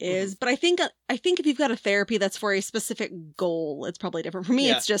still is. Mm-hmm. But I think if you've got a therapy that's for a specific goal, it's probably different. For me,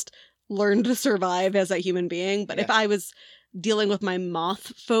 It's just learn to survive as a human being. But if I was dealing with my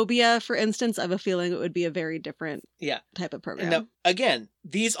moth phobia, for instance, I have a feeling it would be a very different type of program. Now, again,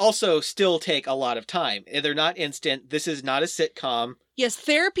 these also still take a lot of time. They're not instant. This is not a sitcom. Yes,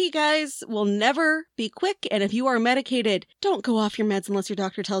 therapy, guys, will never be quick. And if you are medicated, don't go off your meds unless your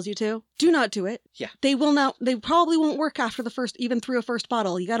doctor tells you to. Do not do it. Yeah. They probably won't work after even through a first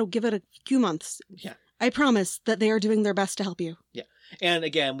bottle. You got to give it a few months. Yeah. I promise that they are doing their best to help you. Yeah. And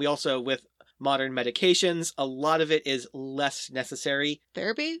again, we also, with modern medications, a lot of it is less necessary.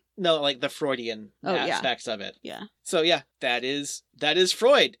 Therapy? No, like the Freudian aspects of it. Yeah. So yeah, that is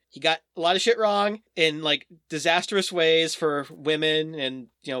Freud. He got a lot of shit wrong in disastrous ways for women and,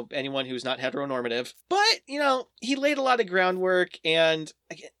 anyone who's not heteronormative. But, he laid a lot of groundwork, and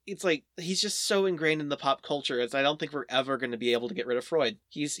it's he's just so ingrained in the pop culture. I don't think we're ever going to be able to get rid of Freud.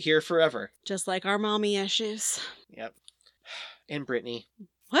 He's here forever. Just like our mommy issues. Yep. And Britney.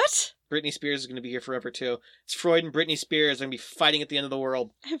 What? Britney Spears is going to be here forever, too. It's Freud and Britney Spears are going to be fighting at the end of the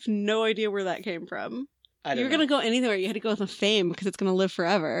world. I have no idea where that came from. I don't know. You're going to go anywhere. You had to go with a fame because it's going to live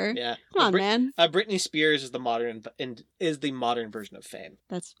forever. Yeah. Come on, man. Britney Spears is the modern version of fame.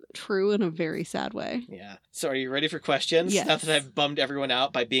 That's true in a very sad way. Yeah. So are you ready for questions? Yes. Now that I've bummed everyone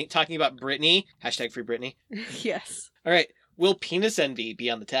out by talking about Britney. #free Britney. Yes. All right. Will penis envy be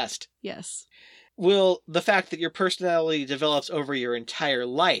on the test? Yes. will the fact that your personality develops over your entire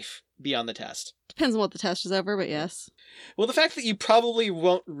life be on the test? Depends on what the test is over, but yes. Well, the fact that you probably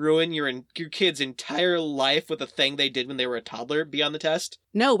won't ruin your kid's entire life with a thing they did when they were a toddler be on the test?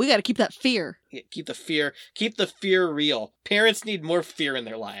 No, we got to keep that fear. Yeah, keep the fear real. Parents need more fear in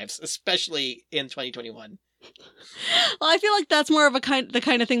their lives, especially in 2021. Well, I feel like that's more of the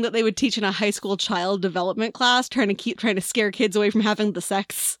kind of thing that they would teach in a high school child development class, trying to scare kids away from having the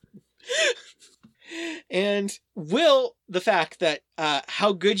sex. And will the fact that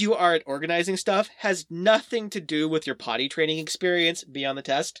how good you are at organizing stuff has nothing to do with your potty training experience be on the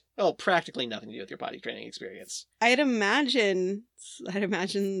test? Oh, practically nothing to do with your potty training experience. I'd imagine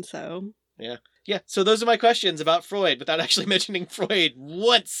so. Yeah, so those are my questions about Freud without actually mentioning Freud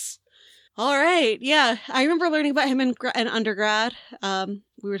once. All right. Yeah. I remember learning about him in undergrad.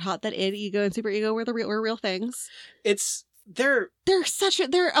 We were taught that id, ego, and superego were real things. They're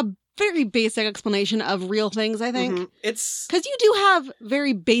a very basic explanation of real things, I think. Mm-hmm. It's because you do have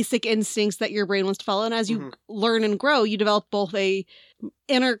very basic instincts that your brain wants to follow, and as you learn and grow, you develop both a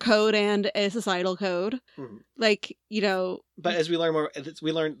inner code and a societal code. Mm-hmm. Like, you know. But as we learn more,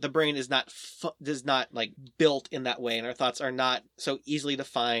 we learn the brain is not like built in that way, and our thoughts are not so easily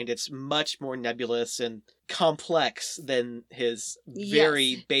defined. It's much more nebulous and complex than his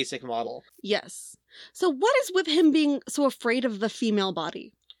very basic model. Yes. So what is with him being so afraid of the female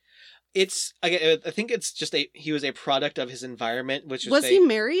body? It's, again, I think it's just he was a product of his environment, which was he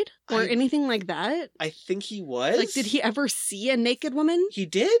married or anything like that? I think he was. Like, did he ever see a naked woman? He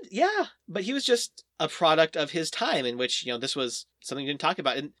did, yeah. But he was just a product of his time in which, this was something he didn't talk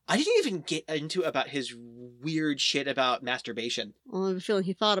about. And I didn't even get into about his weird shit about masturbation. Well, I have a feeling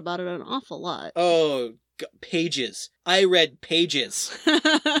he thought about it an awful lot. Oh, pages. I read pages.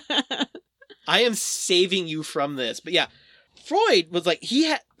 I am saving you from this. But yeah, Freud was like,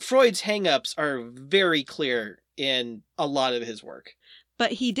 Freud's hangups are very clear in a lot of his work.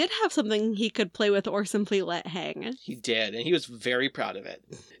 But he did have something he could play with or simply let hang. He did, and he was very proud of it.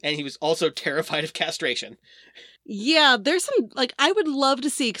 And he was also terrified of castration. Yeah, there's some, I would love to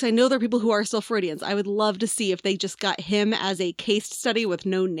see, because I know there are people who are still Freudians, I would love to see if they just got him as a case study with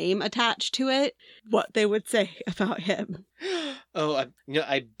no name attached to it, what they would say about him. Oh,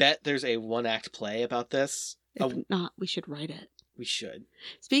 I bet there's a one-act play about this. If not, we should write it. We should.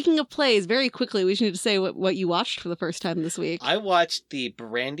 Speaking of plays, very quickly, we should need to say what you watched for the first time this week. I watched the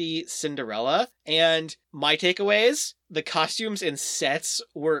Brandy Cinderella, and my takeaways, the costumes and sets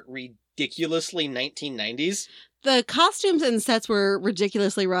were ridiculously 1990s. The costumes and sets were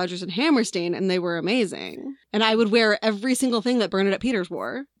ridiculously Rodgers and Hammerstein, and they were amazing. And I would wear every single thing that Bernadette Peters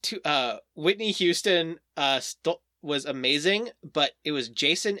wore. Whitney Houston was amazing, but it was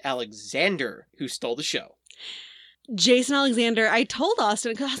Jason Alexander who stole the show. Jason Alexander, I told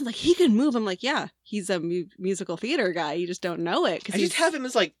Austin, because I was like, he can move. I'm like, yeah, he's a musical theater guy. You just don't know it. I just have him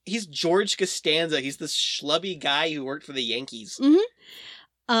as he's George Costanza. He's this schlubby guy who worked for the Yankees.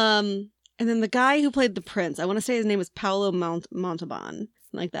 Mm-hmm. And then the guy who played the prince, I want to say his name was Paolo Montalban.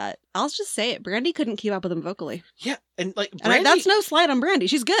 Like that. I'll just say it. Brandy couldn't keep up with him vocally. Yeah, and Brandy, that's no slight on Brandy.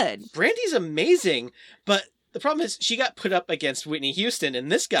 She's good. Brandy's amazing, but the problem is she got put up against Whitney Houston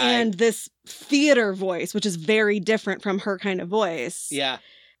and this guy. And this theater voice, which is very different from her kind of voice. Yeah.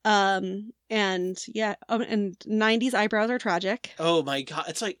 And 90s eyebrows are tragic. Oh my God.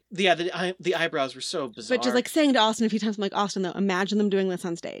 It's the eyebrows were so bizarre. But just saying to Austin a few times, I'm like, Austin, though, imagine them doing this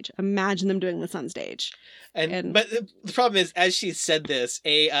on stage. Imagine them doing this on stage. But the problem is, as she said this,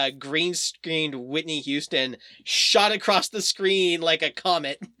 a green screened Whitney Houston shot across the screen like a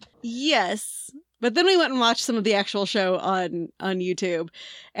comet. Yes. But then we went and watched some of the actual show on YouTube,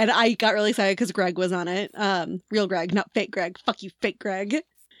 and I got really excited because Greg was on it. Real Greg, not fake Greg. Fuck you, fake Greg.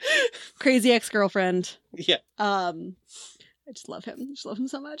 Crazy ex-girlfriend. Yeah. I just love him. I just love him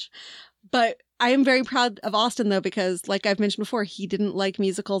so much. But I am very proud of Austin, though, because like I've mentioned before, he didn't like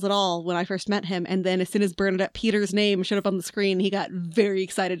musicals at all when I first met him. And then as soon as Bernadette Peters' name showed up on the screen, he got very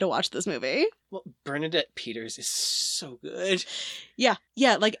excited to watch this movie. Well, Bernadette Peters is so good. Yeah.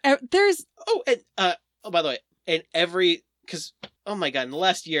 Yeah. There's... Oh, and, by the way, because, oh my God, in the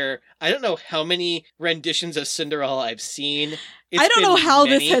last year, I don't know how many renditions of Cinderella I've seen. I don't know how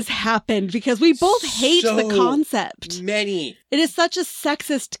this has happened because we both hate the concept. Many. It is such a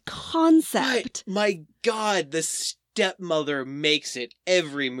sexist concept. My God, the stepmother makes it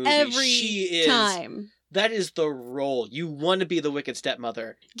every movie. She is time. That is the role. You want to be the wicked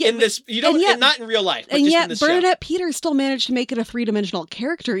stepmother. In this, you don't, and not in real life, but and just yet in this Bernadette show. Peters still managed to make it a 3-dimensional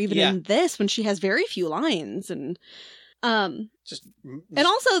character, even in this, when she has very few lines. And Just And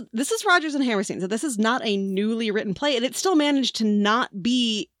also, this is Rodgers and Hammerstein, so this is not a newly written play, and it still managed to not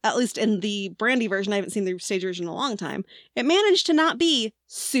be, at least in the Brandy version, I haven't seen the stage version in a long time, it managed to not be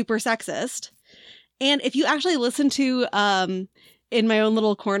super sexist. And if you actually listen to In My Own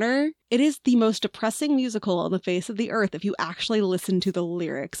Little Corner, it is the most depressing musical on the face of the earth if you actually listen to the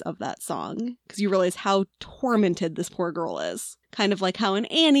lyrics of that song, because you realize how tormented this poor girl is. Kind of like how in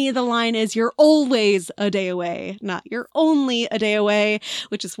Annie, the line is, "You're always a day away," not "you're only a day away,"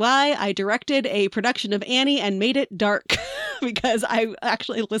 which is why I directed a production of Annie and made it dark, because I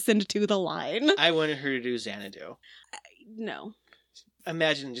actually listened to the line. I wanted her to do Xanadu. No.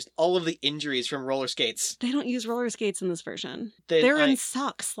 Imagine just all of the injuries from roller skates. They don't use roller skates in this version. They're in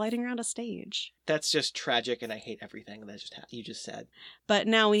socks sliding around a stage. That's just tragic, and I hate everything that you just said. But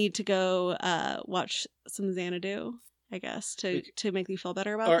now we need to go watch some Xanadu, I guess, to make you feel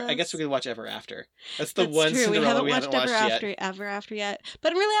better about this. Or I guess we could watch Ever After. That's the one true. Cinderella we haven't watched yet. Ever After yet.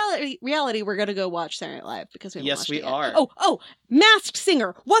 But in reality, we're going to go watch Saturday Night Live because we haven't watched it yet. Are. Oh, Masked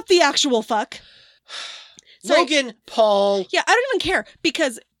Singer. What the actual fuck? Logan Paul. Yeah, I don't even care,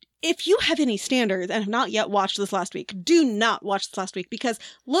 because if you have any standards and have not yet watched this last week, do not watch this last week, because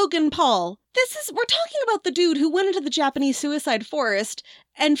Logan Paul, we're talking about the dude who went into the Japanese suicide forest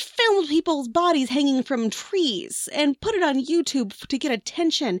and filmed people's bodies hanging from trees and put it on YouTube to get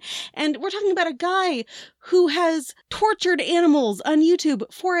attention. And we're talking about a guy who has tortured animals on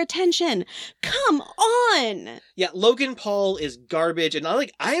YouTube for attention. Come on! Yeah, Logan Paul is garbage, and I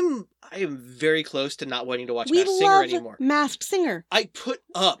am very close to not wanting to watch Masked Singer anymore. Masked Singer. I put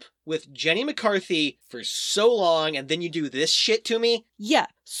up with Jenny McCarthy for so long, and then you do this shit to me? Yeah,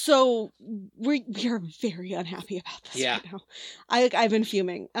 so we are very unhappy about this right now. I've been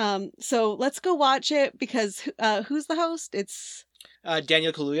fuming. So let's go watch it, because who's the host? It's...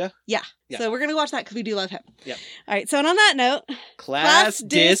 Daniel Kaluuya? Yeah. So we're going to watch that because we do love him. Yeah. All right, so on that note... Class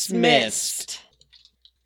dismissed.